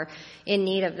that are in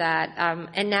need of that.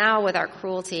 And now with our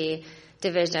cruelty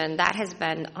division, that has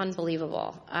been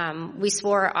unbelievable. We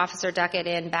swore Officer Duckett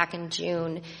in back in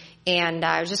June, and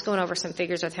I was just going over some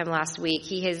figures with him last week.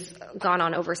 He has gone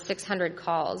on over 600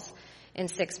 calls in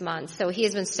 6 months. So he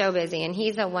has been so busy, and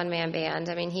he's a one-man band.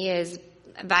 I mean, he is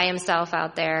by himself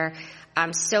out there,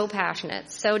 so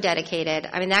passionate, so dedicated.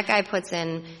 I mean, that guy puts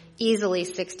in easily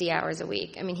 60 hours a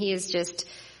week. I mean, he is just...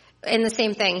 And the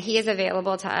same thing, he is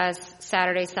available to us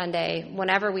Saturday, Sunday,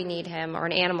 whenever we need him or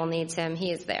an animal needs him,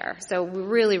 he is there. So we're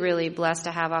really, really blessed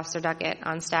to have Officer Duckett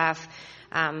on staff,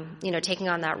 taking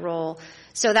on that role.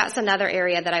 So that's another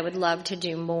area that I would love to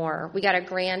do more. We got a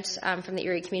grant from the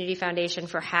Erie Community Foundation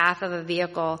for half of a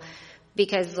vehicle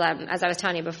because, as I was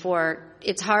telling you before,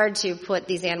 it's hard to put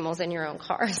these animals in your own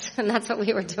cars, and that's what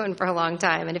we were doing for a long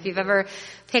time. And if you've ever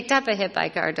picked up a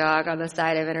hit-by-car dog on the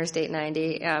side of Interstate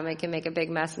 90, it can make a big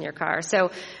mess in your car.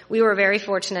 So we were very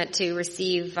fortunate to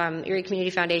receive Erie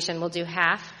Community Foundation will do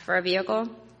half for a vehicle.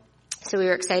 So we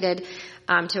were excited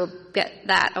to get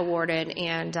that awarded,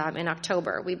 and in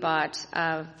October we bought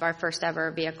our first ever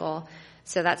vehicle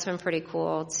So that's been pretty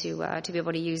cool to be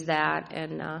able to use that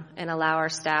and allow our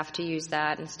staff to use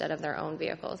that instead of their own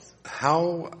vehicles.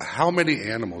 How many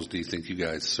animals do you think you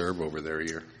guys serve over there a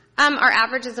year? Our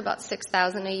average is about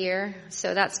 6,000 a year.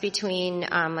 So that's between,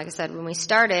 like I said, when we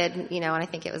started, and I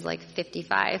think it was like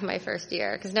 55 my first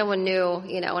year, because no one knew,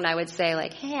 when I would say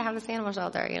like, hey, I have this animal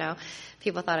shelter,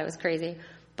 people thought I was crazy.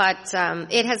 But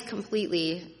it has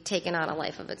completely taken on a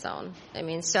life of its own. I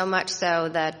mean, so much so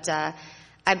that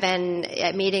I've been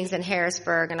at meetings in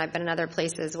Harrisburg, and I've been in other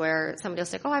places where somebody will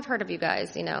say, oh, I've heard of you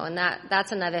guys, and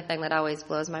that's another thing that always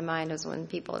blows my mind is when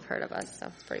people have heard of us. So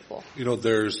it's pretty cool.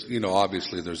 There's,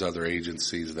 obviously there's other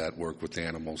agencies that work with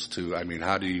animals too. I mean,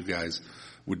 how do you guys,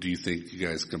 do you think you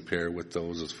guys compare with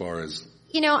those as far as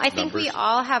I think we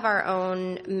all have our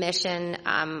own mission.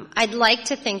 I'd like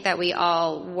to think that we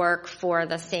all work for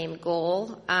the same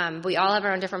goal. We all have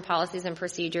our own different policies and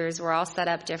procedures. We're all set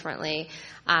up differently.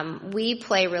 We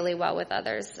play really well with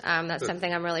others. That's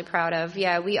something I'm really proud of.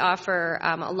 Yeah, we offer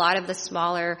a lot of the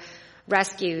smaller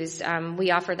rescues.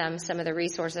 We offer them some of the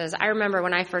resources. I remember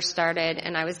when I first started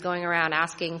and I was going around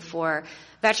asking for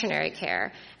veterinary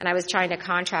care, and I was trying to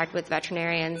contract with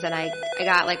veterinarians, and I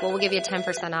got like, well, we'll give you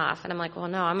 10% off. And I'm like, well,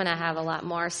 no, I'm going to have a lot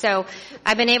more. So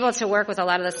I've been able to work with a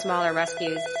lot of the smaller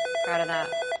rescues. Proud of that.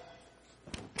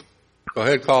 Go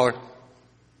ahead, caller.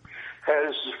 Hey,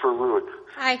 this is for Ruth.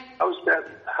 Hi. How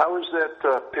was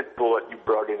that pit bull that you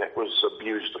brought in that was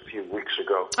abused a few weeks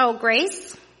ago? Oh,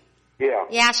 Grace? Yeah.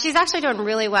 Yeah, she's actually doing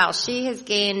really well. She has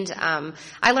gained,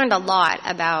 I learned a lot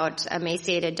about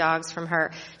emaciated dogs from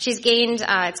her. She's gained,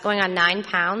 it's going on 9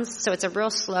 pounds, so it's a real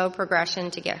slow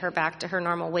progression to get her back to her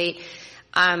normal weight.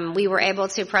 We were able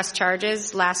to press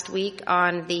charges last week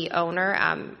on the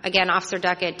owner. Again, Officer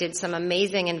Duckett did some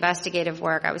amazing investigative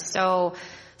work. I was so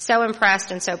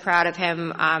impressed and so proud of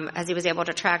him as he was able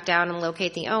to track down and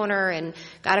locate the owner and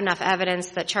got enough evidence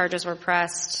that charges were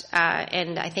pressed.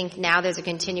 And I think now there's a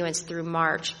continuance through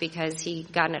March because he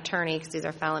got an attorney because these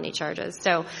are felony charges.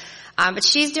 So, but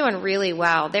she's doing really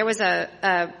well. There was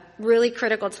a really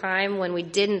critical time when we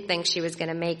didn't think she was going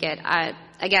to make it.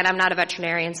 Again, I'm not a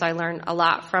veterinarian, so I learned a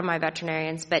lot from my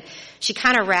veterinarians, but she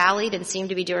kind of rallied and seemed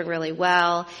to be doing really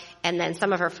well. And then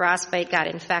some of her frostbite got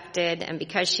infected, and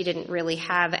because she didn't really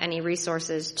have any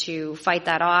resources to fight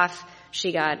that off,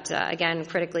 she got, again,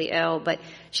 critically ill. But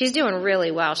she's doing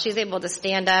really well. She's able to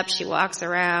stand up. She walks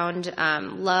around,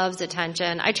 loves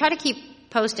attention. I try to keep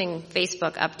posting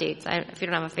Facebook updates. If you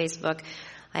don't have a Facebook,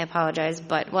 I apologize.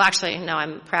 But, well, actually, no,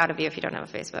 I'm proud of you if you don't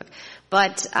have a Facebook.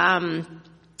 But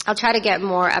I'll try to get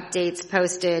more updates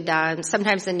posted.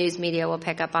 Sometimes the news media will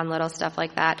pick up on little stuff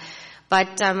like that.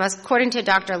 But according to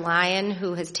Dr. Lyon,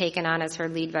 who has taken on as her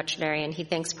lead veterinarian, he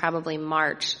thinks probably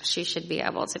March she should be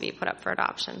able to be put up for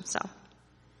adoption. So.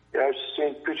 Yeah, I've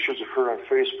seen pictures of her on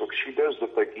Facebook. She does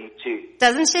look like E.T.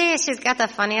 Doesn't she? She's got the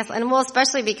funniest, and well,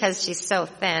 especially because she's so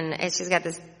thin, and she's got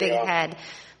this big head.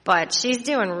 But she's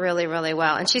doing really, really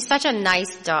well, and she's such a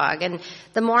nice dog. And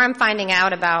the more I'm finding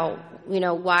out about,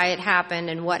 why it happened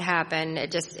and what happened,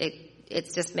 it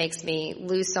just makes me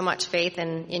lose so much faith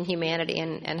in humanity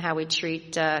and how we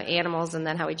treat animals and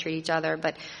then how we treat each other.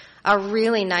 But a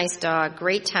really nice dog,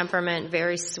 great temperament,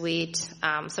 very sweet.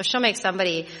 So she'll make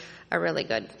somebody a really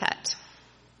good pet.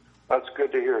 That's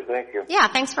good to hear. Thank you. Yeah,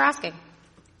 thanks for asking.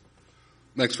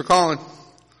 Thanks for calling.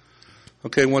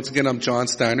 Okay, once again, I'm John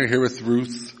Steiner here with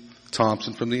Ruth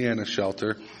Thompson from the Anna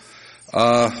Shelter.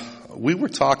 We were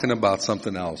talking about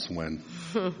something else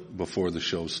before the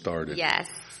show started. Yes.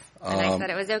 And I said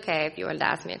it was okay if you wanted to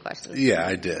ask me a question. Yeah,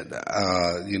 I did.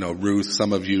 Ruth,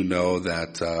 some of you know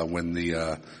that when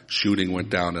the shooting went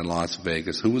down in Las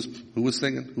Vegas, who was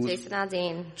singing? Jason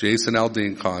Aldean. Jason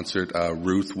Aldean concert.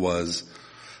 Ruth was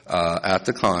at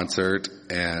the concert,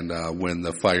 and when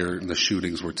the fire and the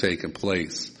shootings were taking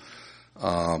place,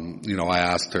 I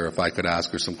asked her if I could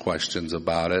ask her some questions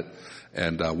about it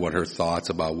and what her thoughts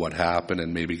about what happened,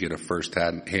 and maybe get a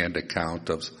first-hand account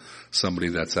of somebody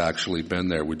that's actually been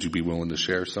there. Would you be willing to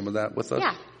share some of that with us?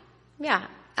 Yeah.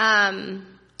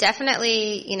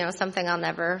 Definitely, something I'll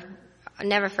never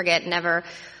forget, never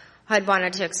had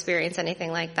wanted to experience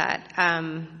anything like that.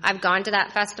 I've gone to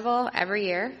that festival every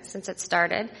year since it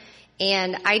started,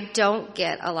 and I don't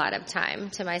get a lot of time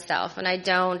to myself, and I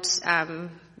don't,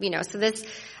 so this,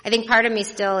 I think part of me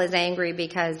still is angry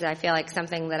because I feel like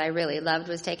something that I really loved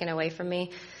was taken away from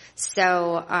me.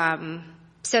 So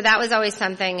that was always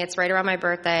something. It's right around my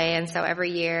birthday, and so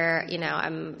every year,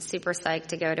 I'm super psyched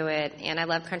to go to it. And I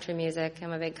love country music.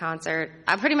 I'm a big concert.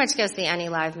 I pretty much go see any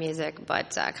live music,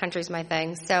 but country's my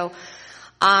thing. So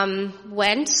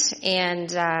went,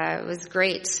 and it was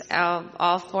great.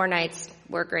 All 4 nights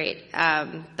were great.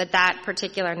 But that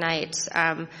particular night,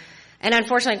 and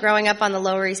unfortunately growing up on the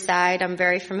Lower East Side, I'm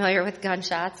very familiar with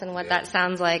gunshots and what that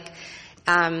sounds like.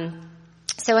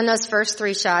 So in those first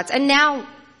 3 shots, and now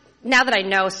that I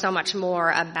know so much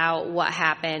more about what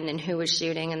happened and who was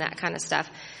shooting and that kind of stuff,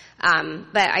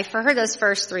 but I heard those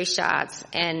first 3 shots,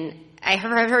 and I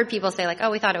heard people say like, oh,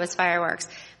 we thought it was fireworks.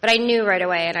 But I knew right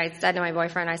away, and I said to my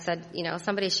boyfriend, I said,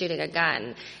 somebody's shooting a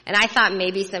gun. And I thought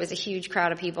maybe there was a huge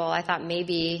crowd of people. I thought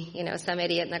maybe, some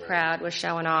idiot in the crowd was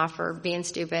showing off or being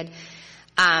stupid.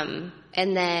 And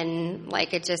then,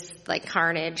 it just,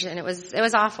 carnage, and it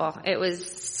was awful. It was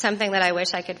something that I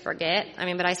wish I could forget.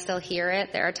 But I still hear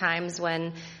it. There are times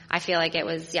when I feel like it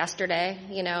was yesterday,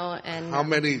 and... How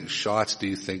many shots do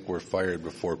you think were fired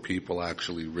before people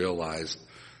actually realized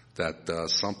that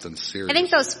something serious? I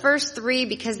think those first 3,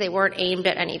 because they weren't aimed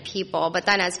at any people, but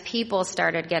then as people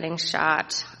started getting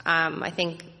shot, I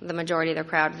think the majority of the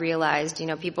crowd realized,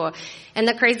 people, and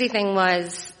the crazy thing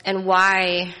was, and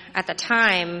why at the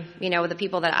time, the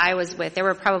people that I was with, there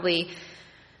were probably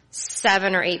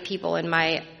 7 or 8 people in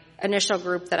my initial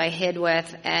group that I hid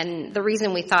with, and the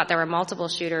reason we thought there were multiple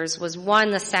shooters was,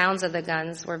 one, the sounds of the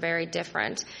guns were very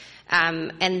different.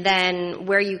 And then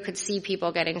where you could see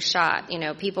people getting shot,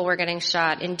 people were getting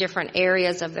shot in different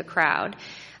areas of the crowd.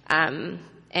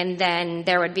 And then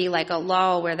there would be a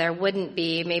lull where there wouldn't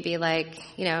be maybe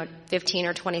 15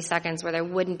 or 20 seconds where there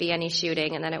wouldn't be any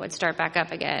shooting, and then it would start back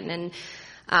up again.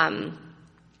 And,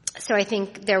 so I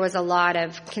think there was a lot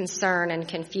of concern and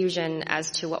confusion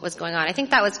as to what was going on. I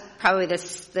think that was probably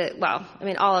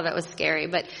all of it was scary,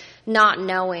 but not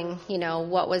knowing,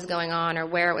 what was going on or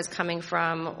where it was coming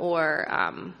from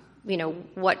or,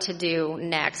 what to do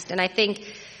next. And I think,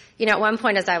 at one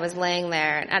point as I was laying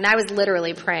there, and I was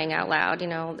literally praying out loud,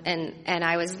 and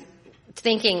I was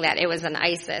thinking that it was an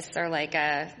ISIS or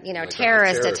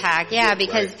terrorist attack. Yeah,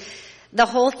 because the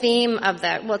whole theme of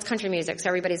it's country music, so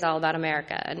everybody's all about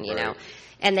America, and,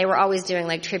 and they were always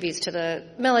doing tributes to the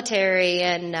military,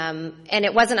 and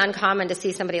it wasn't uncommon to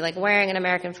see somebody wearing an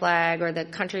American flag, or the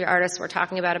country artists were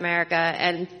talking about America.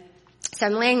 And so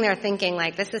I'm laying there thinking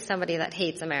this is somebody that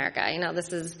hates America.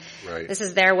 This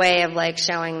is their way of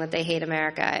showing that they hate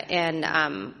America. And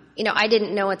I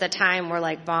didn't know at the time were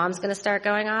bombs going to start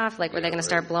going off, were they going to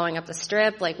start blowing up the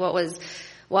strip, what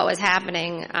was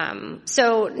happening.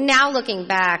 So now looking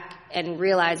back and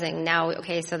realizing now,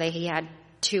 okay, so he had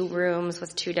 2 rooms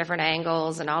with 2 different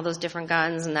angles and all those different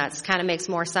guns, and that's kind of makes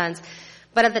more sense.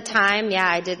 But at the time,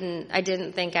 I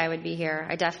didn't think I would be here.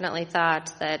 I definitely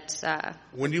thought that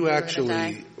when you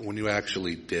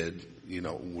actually did,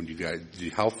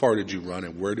 how far did you run,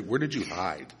 and where did you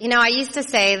hide? I used to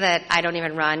say that I don't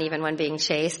even run even when being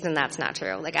chased, and that's not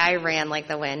true. I ran like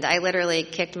the wind. I literally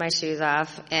kicked my shoes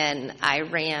off and I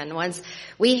ran. Once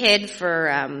we hid for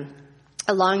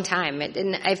a long time.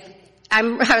 I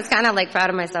was kind of like proud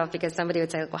of myself because somebody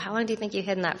would say, well, how long do you think you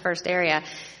hid in that first area?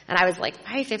 And I was like,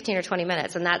 probably 15 or 20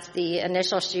 minutes. And that's the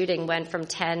initial shooting went from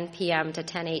 10 p.m. to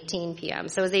 10:18 p.m.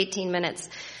 So it was 18 minutes,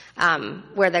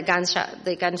 where the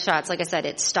gunshots, like I said,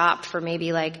 it stopped for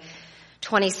maybe like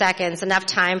 20 seconds, enough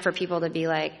time for people to be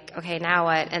like, okay, now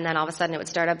what? And then all of a sudden it would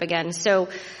start up again. So,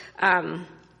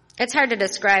 it's hard to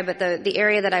describe, but the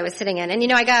area that I was sitting in,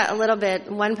 and I got a little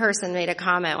bit, one person made a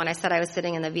comment when I said I was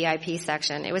sitting in the VIP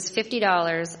section. It was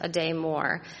 $50 a day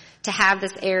more to have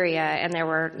this area, and there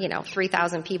were,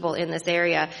 3,000 people in this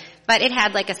area, but it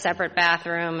had like a separate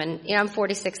bathroom, and, I'm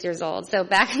 46 years old. So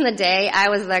back in the day, I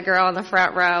was the girl in the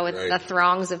front row with the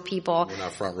throngs of people. We're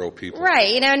not front row people.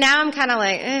 Right. Now I'm kind of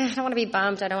like, I don't want to be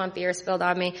bumped. I don't want beer spilled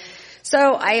on me. So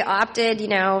I opted,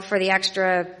 for the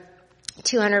extra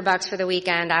 $200 for the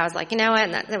weekend. I was like, you know what?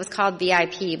 And that was called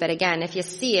VIP. But again, if you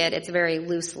see it, it's very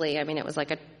loosely. It was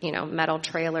like a, metal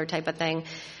trailer type of thing,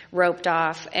 roped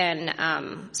off.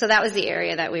 And, so that was the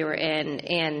area that we were in.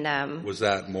 And, was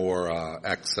that more,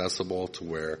 accessible to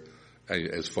where,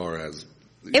 as far as,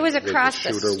 it was across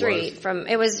the street from,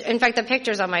 it was, in fact, the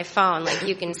pictures on my phone, like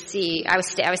you can see, I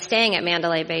was staying at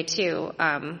Mandalay Bay too.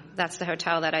 That's the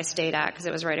hotel that I stayed at because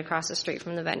it was right across the street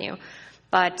from the venue.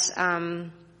 But,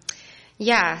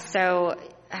 yeah, so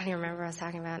I don't even remember what I was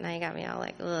talking about. Now you got me all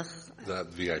like, ugh. That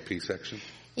VIP section?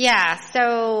 Yeah,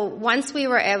 so once we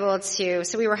were able to,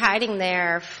 so we were hiding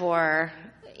there for,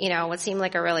 what seemed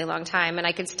like a really long time, and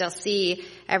I could still see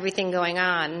everything going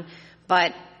on,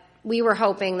 but we were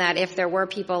hoping that if there were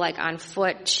people like on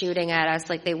foot shooting at us,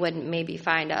 like they wouldn't maybe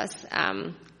find us.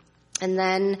 And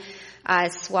then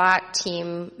a SWAT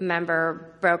team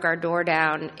member broke our door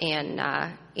down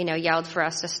and, yelled for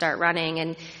us to start running,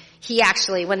 and he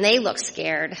actually, when they looked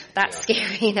scared, that's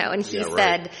scary, and he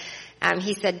said,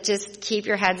 he said, just keep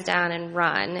your heads down and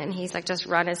run. And he's like, just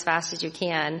run as fast as you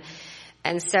can.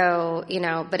 And so,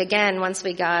 but again, once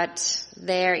we got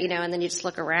there, and then you just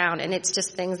look around, and it's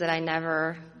just things that I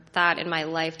never thought in my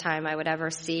lifetime I would ever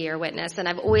see or witness. And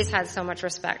I've always had so much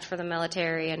respect for the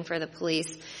military and for the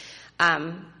police.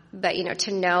 But,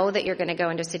 to know that you're going to go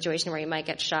into a situation where you might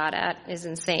get shot at is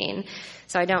insane.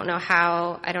 So I don't know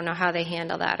how they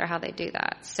handle that or how they do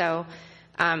that. So,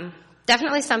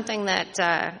 definitely something that,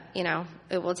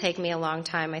 it will take me a long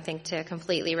time, I think, to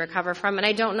completely recover from. And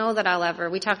I don't know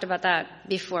that we talked about that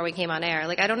before we came on air.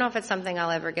 Like, I don't know if it's something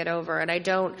I'll ever get over. And I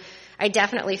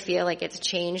definitely feel like it's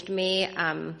changed me.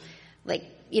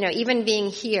 Even being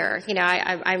here,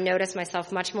 I've noticed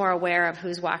myself much more aware of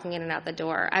who's walking in and out the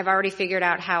door. I've already figured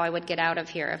out how I would get out of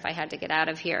here if I had to get out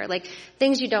of here. Like,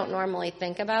 things you don't normally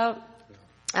think about.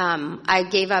 I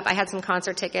gave up. I had some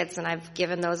concert tickets and I've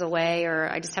given those away, or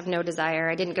I just have no desire.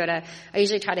 I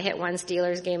usually try to hit one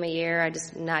Steelers game a year. I'm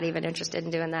just not even interested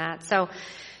in doing that. So,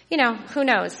 who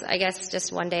knows? I guess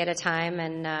just one day at a time,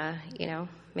 and,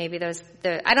 maybe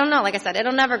I don't know. Like I said,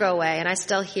 it'll never go away, and I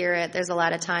still hear it. There's a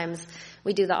lot of times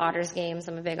we do the Otters games.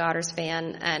 I'm a big Otters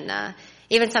fan, and,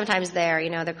 even sometimes there,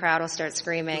 the crowd will start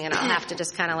screaming, and I'll have to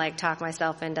just kind of talk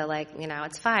myself into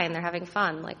it's fine. They're having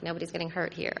fun. Nobody's getting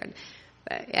hurt here.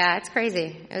 But yeah, it's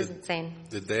crazy. It was insane.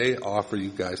 Did they offer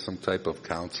you guys some type of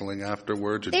counseling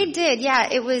afterwards? They did, yeah.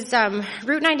 It was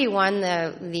Route 91,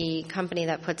 the company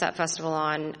that puts that festival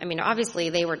on. I mean,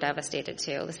 obviously they were devastated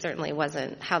too. This certainly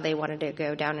wasn't how they wanted to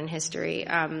go down in history.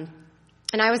 And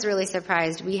I was really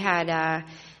surprised. We had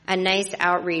a nice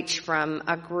outreach from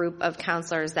a group of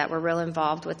counselors that were real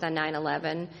involved with the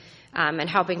 9/11 and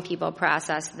helping people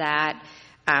process that.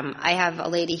 I have a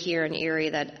lady here in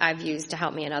Erie that I've used to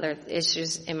help me in other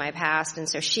issues in my past, and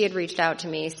so she had reached out to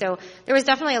me. So there was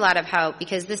definitely a lot of help,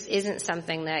 because this isn't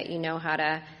something that you know how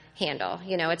to handle.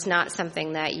 It's not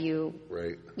something that you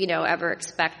ever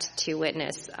expect to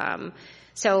witness.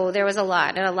 So there was a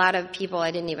lot, and a lot of people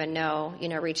I didn't even know,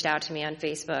 reached out to me on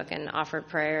Facebook and offered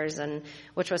prayers, and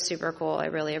which was super cool. I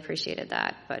really appreciated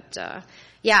that. But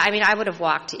yeah, I mean, I would have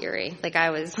walked to Erie.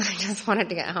 I just wanted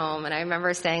to get home, and I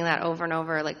remember saying that over and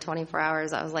over, 24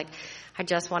 hours. I was like, I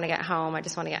just want to get home. I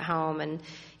just want to get home. And,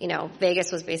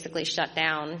 Vegas was basically shut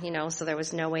down, so there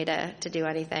was no way to do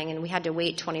anything. And we had to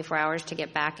wait 24 hours to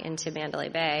get back into Mandalay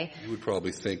Bay. You would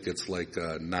probably think it's like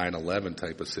a 9/11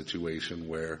 type of situation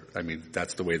where,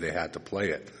 that's the way they had to play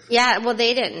it. Yeah, well,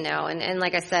 they didn't know. And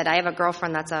like I said, I have a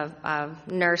girlfriend that's a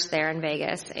nurse there in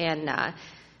Vegas, and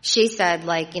she said,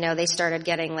 they started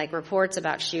getting, reports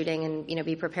about shooting and,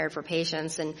 be prepared for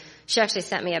patients. And she actually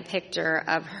sent me a picture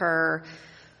of her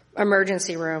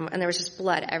emergency room, and there was just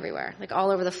blood everywhere,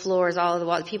 all over the floors, all over the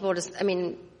walls. People just,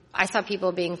 I saw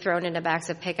people being thrown into backs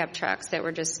of pickup trucks that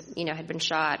were just, had been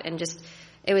shot, and just,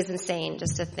 it was insane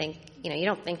just to think, you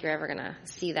don't think you're ever going to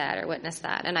see that or witness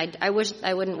that. And I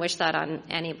wouldn't wish that on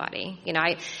anybody.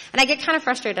 I get kind of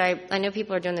frustrated. I know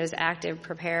people are doing those active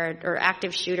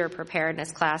shooter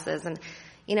preparedness classes, and,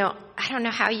 I don't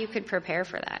know how you could prepare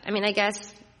for that. I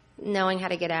guess knowing how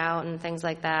to get out and things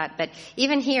like that. But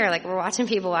even here, we're watching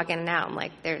people walk in and out,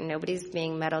 and nobody's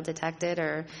being metal detected,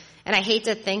 and I hate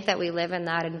to think that we live in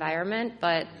that environment,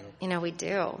 but, we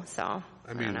do. So,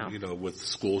 I don't know. With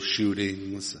school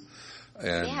shootings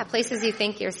and places you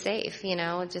think you're safe,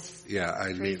 just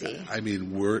crazy.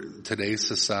 Today's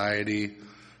society,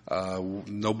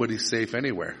 nobody's safe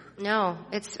anywhere. No,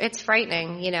 it's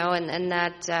frightening, and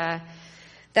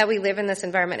that we live in this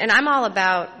environment. And I'm all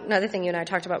about, another thing you and I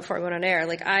talked about before we went on air,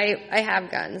 I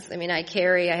have guns.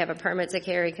 I have a permit to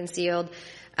carry concealed.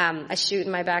 I shoot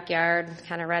in my backyard,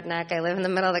 kind of redneck. I live in the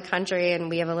middle of the country, and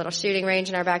we have a little shooting range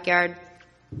in our backyard.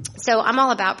 So I'm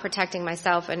all about protecting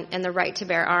myself and the right to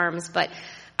bear arms, but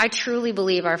I truly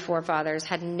believe our forefathers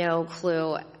had no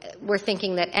clue. We're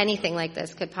thinking that anything like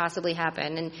this could possibly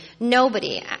happen. And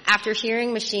nobody, after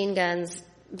hearing machine guns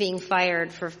being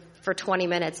fired for 20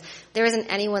 minutes, there isn't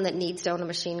anyone that needs to own a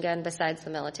machine gun besides the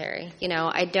military.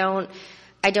 I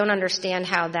don't understand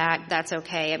how that's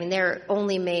okay. They're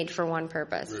only made for one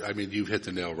purpose. You've hit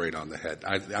the nail right on the head.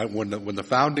 When the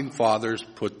founding fathers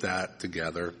put that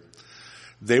together,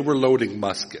 they were loading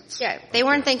muskets. Yeah, they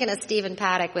weren't thinking of Stephen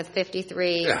Paddock with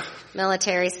 53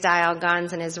 military-style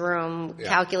guns in his room,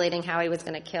 calculating how he was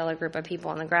going to kill a group of people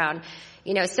on the ground.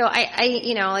 So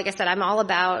I like I said, I'm all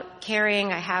about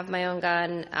carrying. I have my own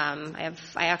gun. I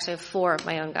actually have 4 of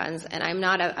my own guns, and I'm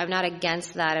not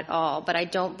against that at all. But I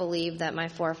don't believe that my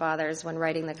forefathers, when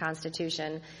writing the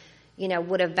Constitution,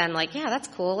 would have been like, yeah, that's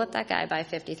cool. Let that guy buy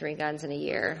 53 guns in a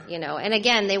year. And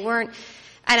again, they weren't.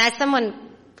 And as someone,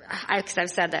 because I've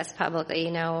said this publicly,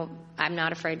 I'm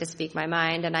not afraid to speak my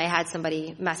mind. And I had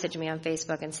somebody message me on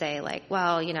Facebook and say, like,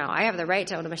 well, I have the right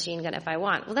to own a machine gun if I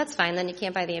want. Well, that's fine. Then you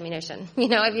can't buy the ammunition.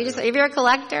 If you're a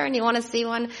collector and you want to see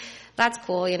one, that's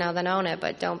cool, then own it,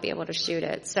 but don't be able to shoot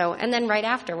it. So, and then right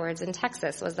afterwards in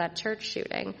Texas was that church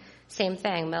shooting. Same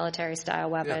thing, military-style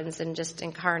weapons and just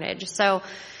in carnage. So,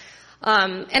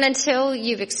 and until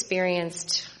you've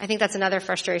experienced, I think that's another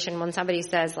frustration when somebody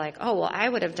says like, oh, well, I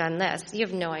would have done this. You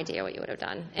have no idea what you would have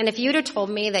done. And if you'd have told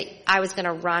me that I was going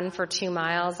to run for 2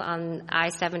 miles on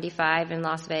I-75 in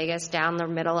Las Vegas down the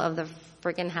middle of the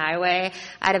freaking highway,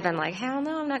 I'd have been like, hell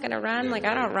no, I'm not going to run. Like,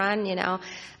 I don't run,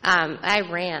 I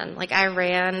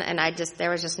ran and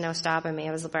there was just no stopping me.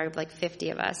 It was like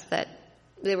 50 of us that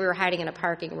we were hiding in a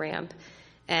parking ramp.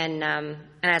 And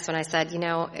that's when I said,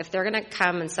 if they're going to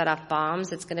come and set off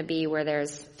bombs, it's going to be where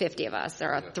there's 50 of us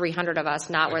or 300 of us,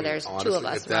 not where there's honestly, 2 of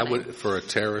us running. For a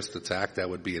terrorist attack, that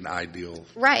would be an ideal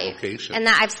location. And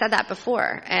I've said that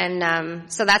before. And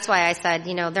so that's why I said,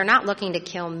 they're not looking to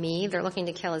kill me. They're looking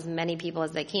to kill as many people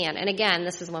as they can. And again,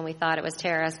 this is when we thought it was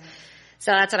terrorists.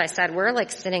 So that's what I said. We're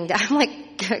like sitting down,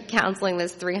 like counseling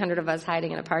this 300 of us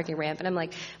hiding in a parking ramp. And I'm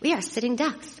like, we are sitting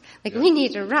ducks. Like we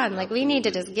need to run. Like we need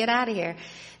to just get out of here.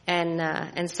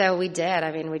 And so we did.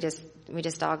 I mean, we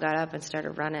just all got up and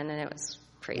started running, and it was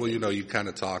crazy. Well, you kind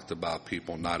of talked about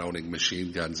people not owning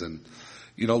machine guns, and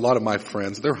a lot of my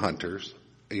friends, they're hunters,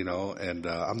 and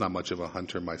I'm not much of a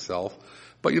hunter myself,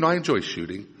 but I enjoy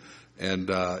shooting,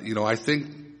 and I think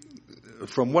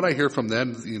from what I hear from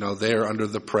them, they're under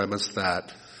the premise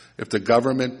that if the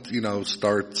government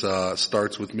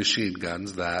starts with machine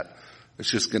guns, that it's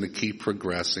just going to keep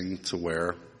progressing to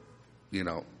where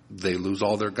they lose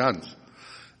all their guns.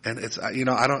 And it's, I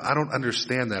don't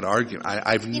understand that argument.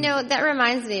 That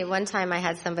reminds me, one time I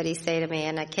had somebody say to me,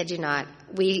 and I kid you not,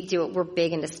 we're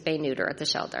big into spay neuter at the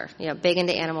shelter. Big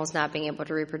into animals not being able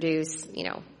to reproduce,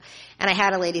 And I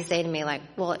had a lady say to me, like,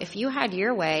 well, if you had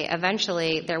your way,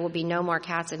 eventually there will be no more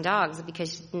cats and dogs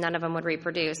because none of them would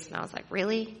reproduce. And I was like,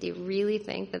 really? Do you really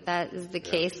think that is the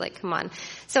case? Like, come on.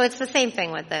 So it's the same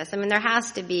thing with this. I mean, there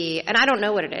has to be, and I don't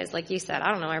know what it is. Like you said,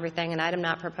 I don't know everything, and I'm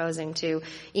not proposing to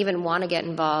even want to get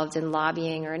involved in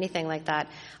lobbying or anything like that.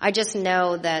 I just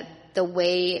know that the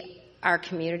way our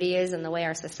community is and the way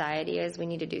our society is, we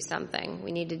need to do something.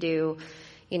 We need to do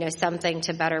something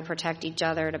to better protect each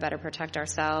other, to better protect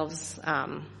ourselves.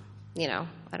 I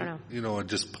don't know.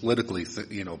 Just politically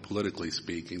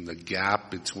speaking, the gap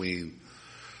between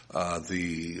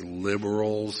the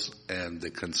liberals and the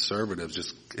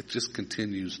conservatives just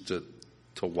continues to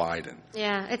widen.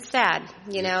 Yeah, it's sad.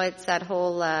 It's that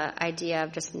whole idea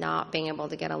of just not being able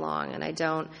to get along, and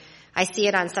I see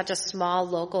it on such a small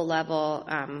local level.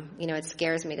 It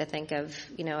scares me to think of,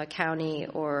 a county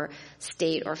or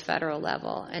state or federal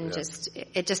level. And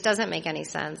it just doesn't make any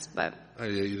sense. But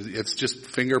it's just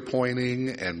finger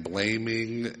pointing and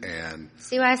blaming and.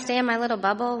 See why I stay in my little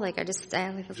bubble? Like I just stay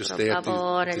in this little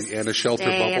bubble. And a shelter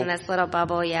stay bubble? in this little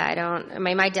bubble. Yeah,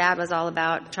 my dad was all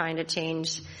about trying to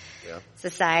change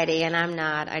society, and I'm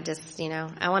not. I just,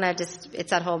 I want to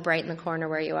it's that whole bright in the corner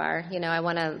where you are. I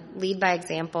want to lead by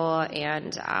example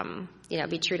and,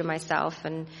 be true to myself.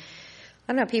 And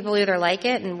I don't know, people either like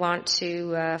it and want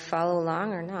to follow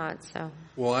along or not. So.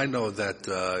 Well, I know that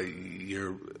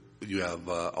you have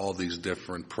all these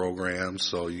different programs,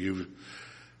 so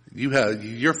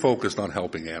you're focused on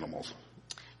helping animals.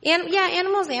 And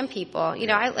animals and people.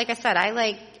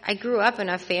 I grew up in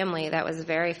a family that was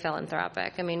very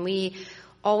philanthropic. I mean, we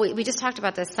just talked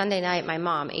about this Sunday night. My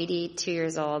mom, 82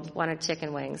 years old, wanted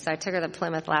chicken wings. So I took her to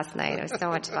Plymouth last night. It was so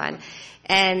much fun.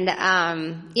 And,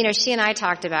 she and I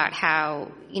talked about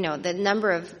how,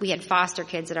 we had foster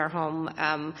kids at our home,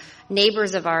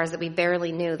 neighbors of ours that we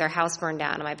barely knew, their house burned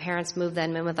down, and my parents moved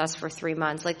them in with us for 3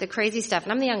 months. Like the crazy stuff.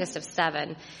 And I'm the youngest of 7,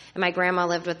 and my grandma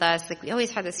lived with us. Like we always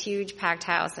had this huge packed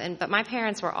house. But my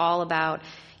parents were all about,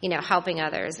 helping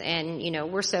others. And,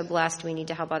 we're so blessed. We need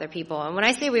to help other people. And when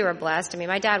I say we were blessed, I mean,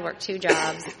 my dad worked 2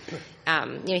 jobs.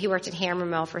 He worked at Hammer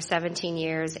Mill for 17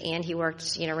 years, and he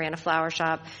worked, ran a flower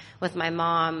shop with my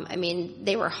mom. I mean,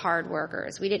 they were hard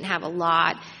workers. We didn't have a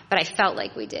lot, but I felt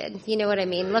like we did. You know what I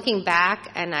mean? Looking back,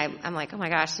 and I'm like, oh my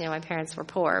gosh, my parents were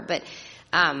poor. But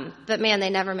man, they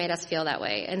never made us feel that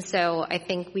way. And so I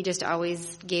think we just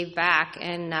always gave back.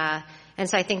 And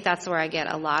so I think that's where I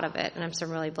get a lot of it. And I'm so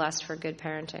really blessed for good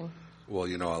parenting. Well,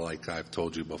 like I've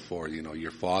told you before,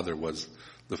 your father was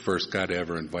the first guy to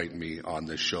ever invite me on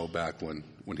this show back when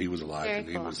he was alive. Very and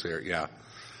cool. He was here. Yeah.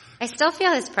 I still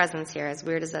feel his presence here, as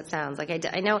weird as that sounds. Like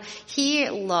I know he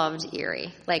loved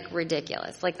Erie, like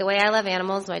ridiculous. Like the way I love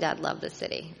animals, my dad loved the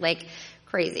city. Like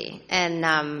crazy.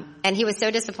 And he was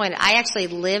so disappointed. I actually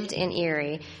lived in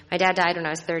Erie. My dad died when I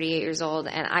was 38 years old,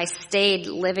 and I stayed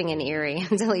living in Erie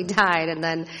until he died. And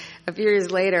then a few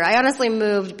years later, I honestly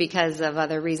moved because of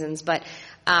other reasons, but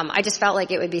I just felt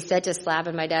like it would be such a slap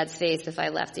in my dad's face if I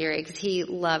left Erie, because he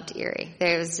loved Erie.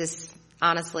 There was just,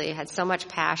 honestly, had so much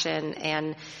passion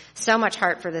and so much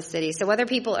heart for the city. So whether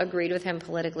people agreed with him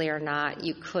politically or not,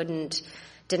 you couldn't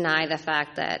deny the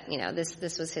fact that,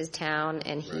 this was his town,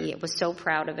 and he was so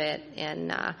proud of it.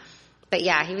 And but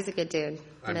yeah, he was a good dude.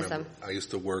 I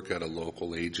used to work at a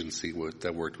local agency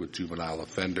that worked with juvenile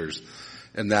offenders,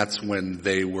 and that's when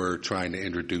they were trying to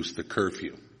introduce the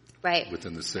curfew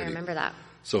within the city. I remember that.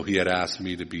 So he had asked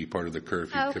me to be part of the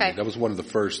curfew committee. That was one of the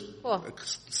first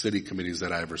city committees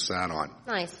that I ever sat on.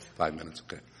 Nice. 5 minutes,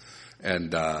 okay.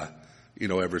 And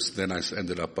ever then I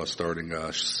ended up starting a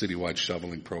citywide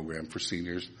shoveling program for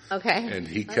seniors. Okay. And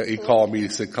he called me. He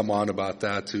said, "Come on about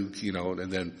that too,"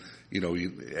 and then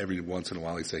every once in a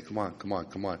while he'd say, "Come on."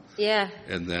 Yeah.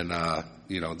 And then that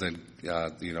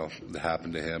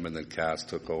happened to him, and then Kaz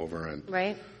took over,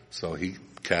 and so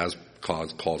Kaz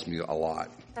calls me a lot.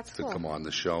 That's to cool. come on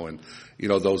the show, and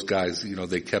those guys,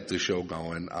 they kept the show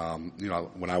going.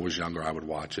 When I was younger, I would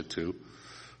watch it too.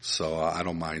 So I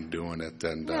don't mind doing it.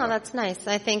 And no, that's nice.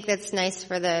 I think that's nice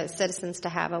for the citizens to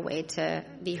have a way to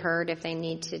be heard if they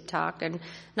need to talk. And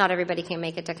not everybody can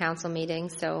make it to council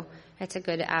meetings, so it's a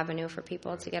good avenue for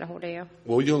people to get a hold of you.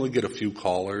 Well, you only get a few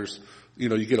callers. You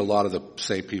get a lot of the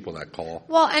same people that call.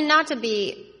 Well, and not to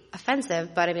be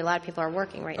offensive, but I mean, a lot of people are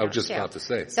working right now. I was just about to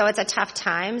say. So it's a tough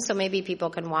time, so maybe people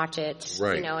can watch it,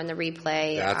 in the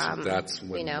replay. That's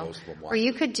when most of them watch. Or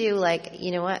you could do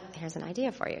what? Here's an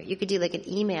idea for you. You could do an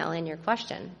email in your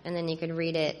question, and then you could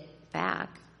read it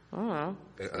back. I don't know.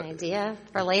 An idea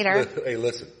for later. Hey,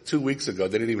 listen, 2 weeks ago,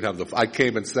 they didn't even have I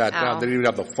came and sat down. They didn't even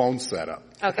have the phone set up.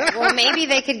 Okay. Well, maybe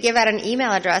they could give out an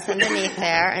email address underneath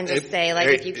there and just say,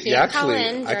 if you can't call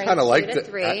in during 2 to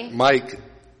 3. Mike,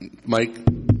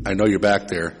 I know you're back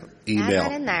there. Email.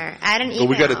 Add that in there. Add an email. But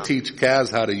we got to teach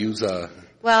Kaz how to use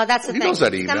Well, that's the thing. He knows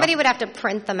that email. Somebody would have to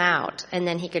print them out, and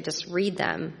then he could just read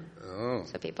them. Oh.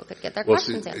 So people could get their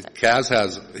questions answered.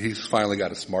 Kaz he's finally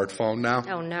got a smartphone now.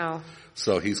 Oh, no.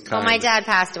 So he's my dad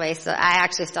passed away, so I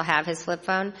actually still have his flip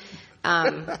phone.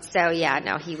 So yeah,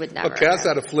 no, he would never. But Kaz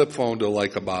had a flip phone till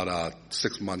about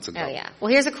 6 months ago. Oh yeah.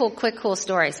 Well, here's a cool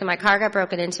story. So my car got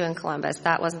broken into in Columbus.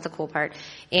 That wasn't the cool part.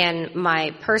 And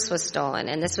my purse was stolen.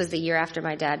 And this was the year after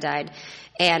my dad died.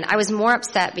 And I was more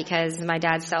upset because my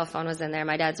dad's cell phone was in there,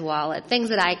 my dad's wallet, things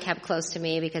that I kept close to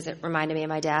me because it reminded me of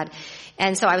my dad.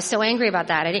 And so I was so angry about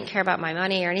that. I didn't care about my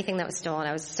money or anything that was stolen.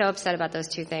 I was so upset about those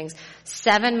two things.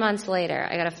 7 months later,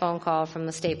 I got a phone call from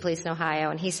the state police in Ohio,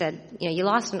 and he said, you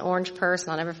lost an orange purse,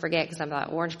 and I'll never forget because I'm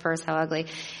like, orange purse, how ugly.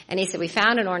 And he said, we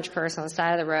found an orange purse on the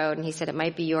side of the road, and he said, it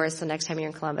might be yours, so next time you're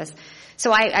in Columbus.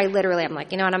 So I literally, I'm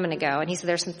like, you know what, I'm going to go. And he said,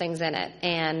 there's some things in it.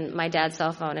 And my dad's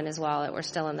cell phone and his wallet were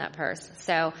still in that purse.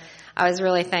 So I was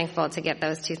really thankful to get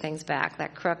those two things back.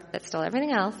 That crook that stole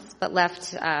everything else, but left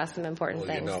some important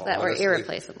things that honestly, were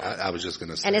irreplaceable. I was just going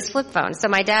to say. And his flip phone. So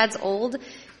my dad's old,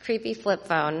 creepy flip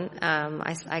phone,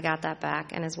 I got that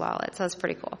back, and his wallet. So it's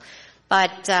pretty cool.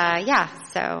 But,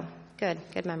 so good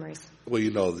memories.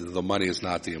 Well, the money is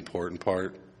not the important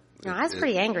part. No, I was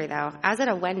pretty angry, though. I was at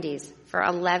a Wendy's for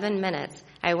 11 minutes.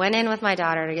 I went in with my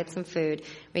daughter to get some food.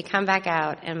 We come back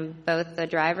out, and both the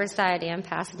driver's side and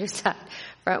passenger side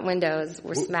front windows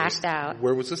were smashed out.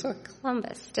 Where was this at?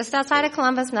 Columbus. Just outside of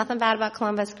Columbus. Nothing bad about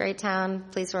Columbus. Great town.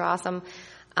 Police were awesome.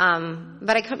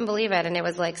 But I couldn't believe it, and it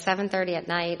was 7:30 at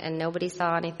night, and nobody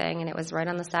saw anything, and it was right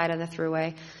on the side of the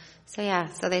thruway.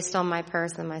 So they stole my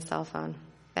purse and my cell phone.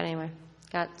 But anyway,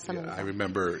 got some of them. I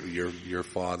remember your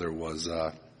father was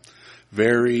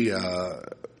very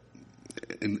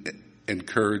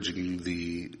encouraging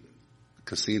the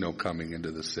casino coming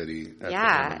into the city.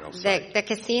 The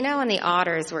casino and the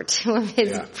Otters were two of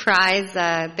his prize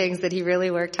things that he really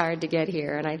worked hard to get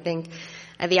here. And I think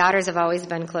the Otters have always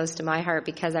been close to my heart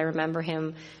because I remember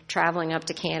him traveling up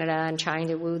to Canada and trying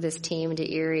to woo this team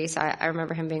to Erie. So I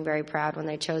remember him being very proud when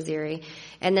they chose Erie.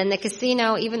 And then the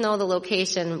casino, even though the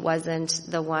location wasn't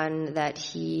the one that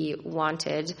he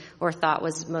wanted or thought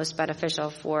was most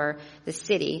beneficial for the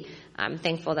city, I'm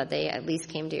thankful that they at least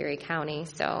came to Erie County.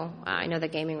 So I know the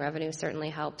gaming revenue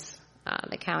certainly helps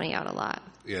the county out a lot.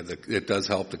 Yeah, it does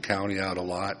help the county out a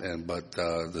lot, but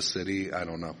the city, I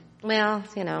don't know. Well,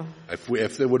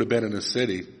 If it would have been in a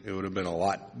city, it would have been a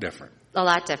lot different. A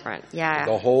lot different, yeah.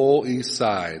 The whole east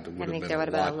side would have been a lot different. I think there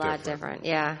would have been a lot different,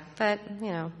 yeah. But,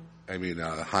 I mean,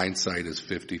 hindsight is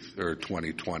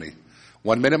 20/20.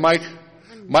 1 minute, Mike?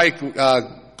 Mike,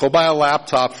 Go buy a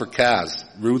laptop for Kaz.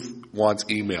 Ruth wants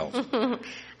email. You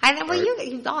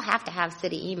all have to have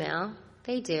city email.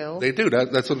 They do. They do.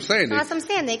 That's what I'm saying. That's what I'm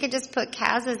saying. They could just put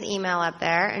Kaz's email up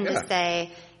there and just say,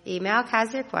 email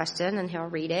Kaz your question, and he'll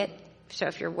read it. So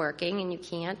if you're working and you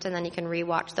can't, and then you can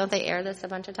rewatch. Don't they air this a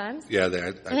bunch of times? Yeah, there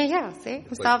you go. See?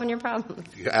 I'm solving your problem.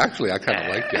 Actually, I kind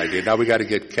of like the idea. Now we got to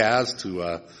get Kaz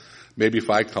to, maybe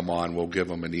if I come on, we'll give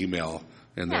him an email,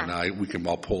 and then we can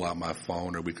all pull out my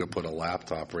phone, or we could put a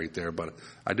laptop right there. But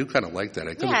I do kind of like that.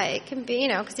 It can be,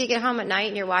 because you get home at night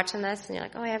and you're watching this, and you're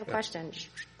like, oh, I have a question.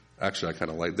 Actually, I kind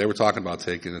of like. They were talking about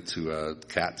taking it to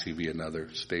Cat TV,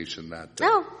 another station that.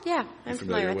 I'm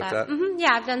familiar with that. Mm-hmm. Yeah,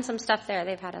 I've done some stuff there.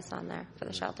 They've had us on there for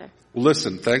the shelter. Well,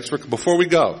 listen, thanks for. Before we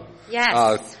go,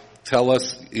 tell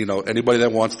us, anybody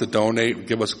that wants to donate,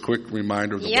 give us a quick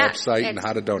reminder of the website and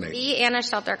how to donate.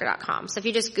 TheAnnaShelter.com. So if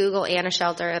you just Google Anna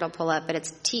Shelter, it'll pull up, but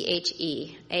it's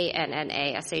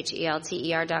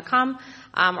TheAnnashelter.com,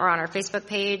 or on our Facebook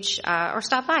page, or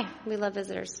stop by. We love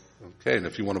visitors. Okay, and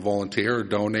if you want to volunteer or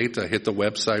donate, hit the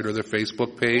website or their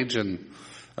Facebook page, and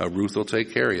Ruth will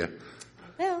take care of you. I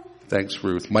will. Thanks,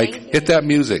 Ruth. Mike, hit that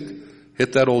music.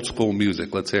 Hit that old school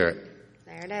music. Let's hear it.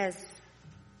 There it is.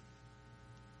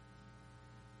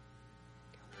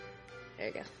 There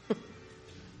you go.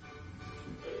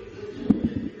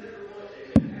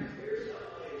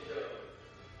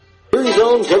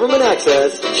 Zone Government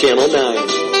Access, Channel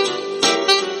 9.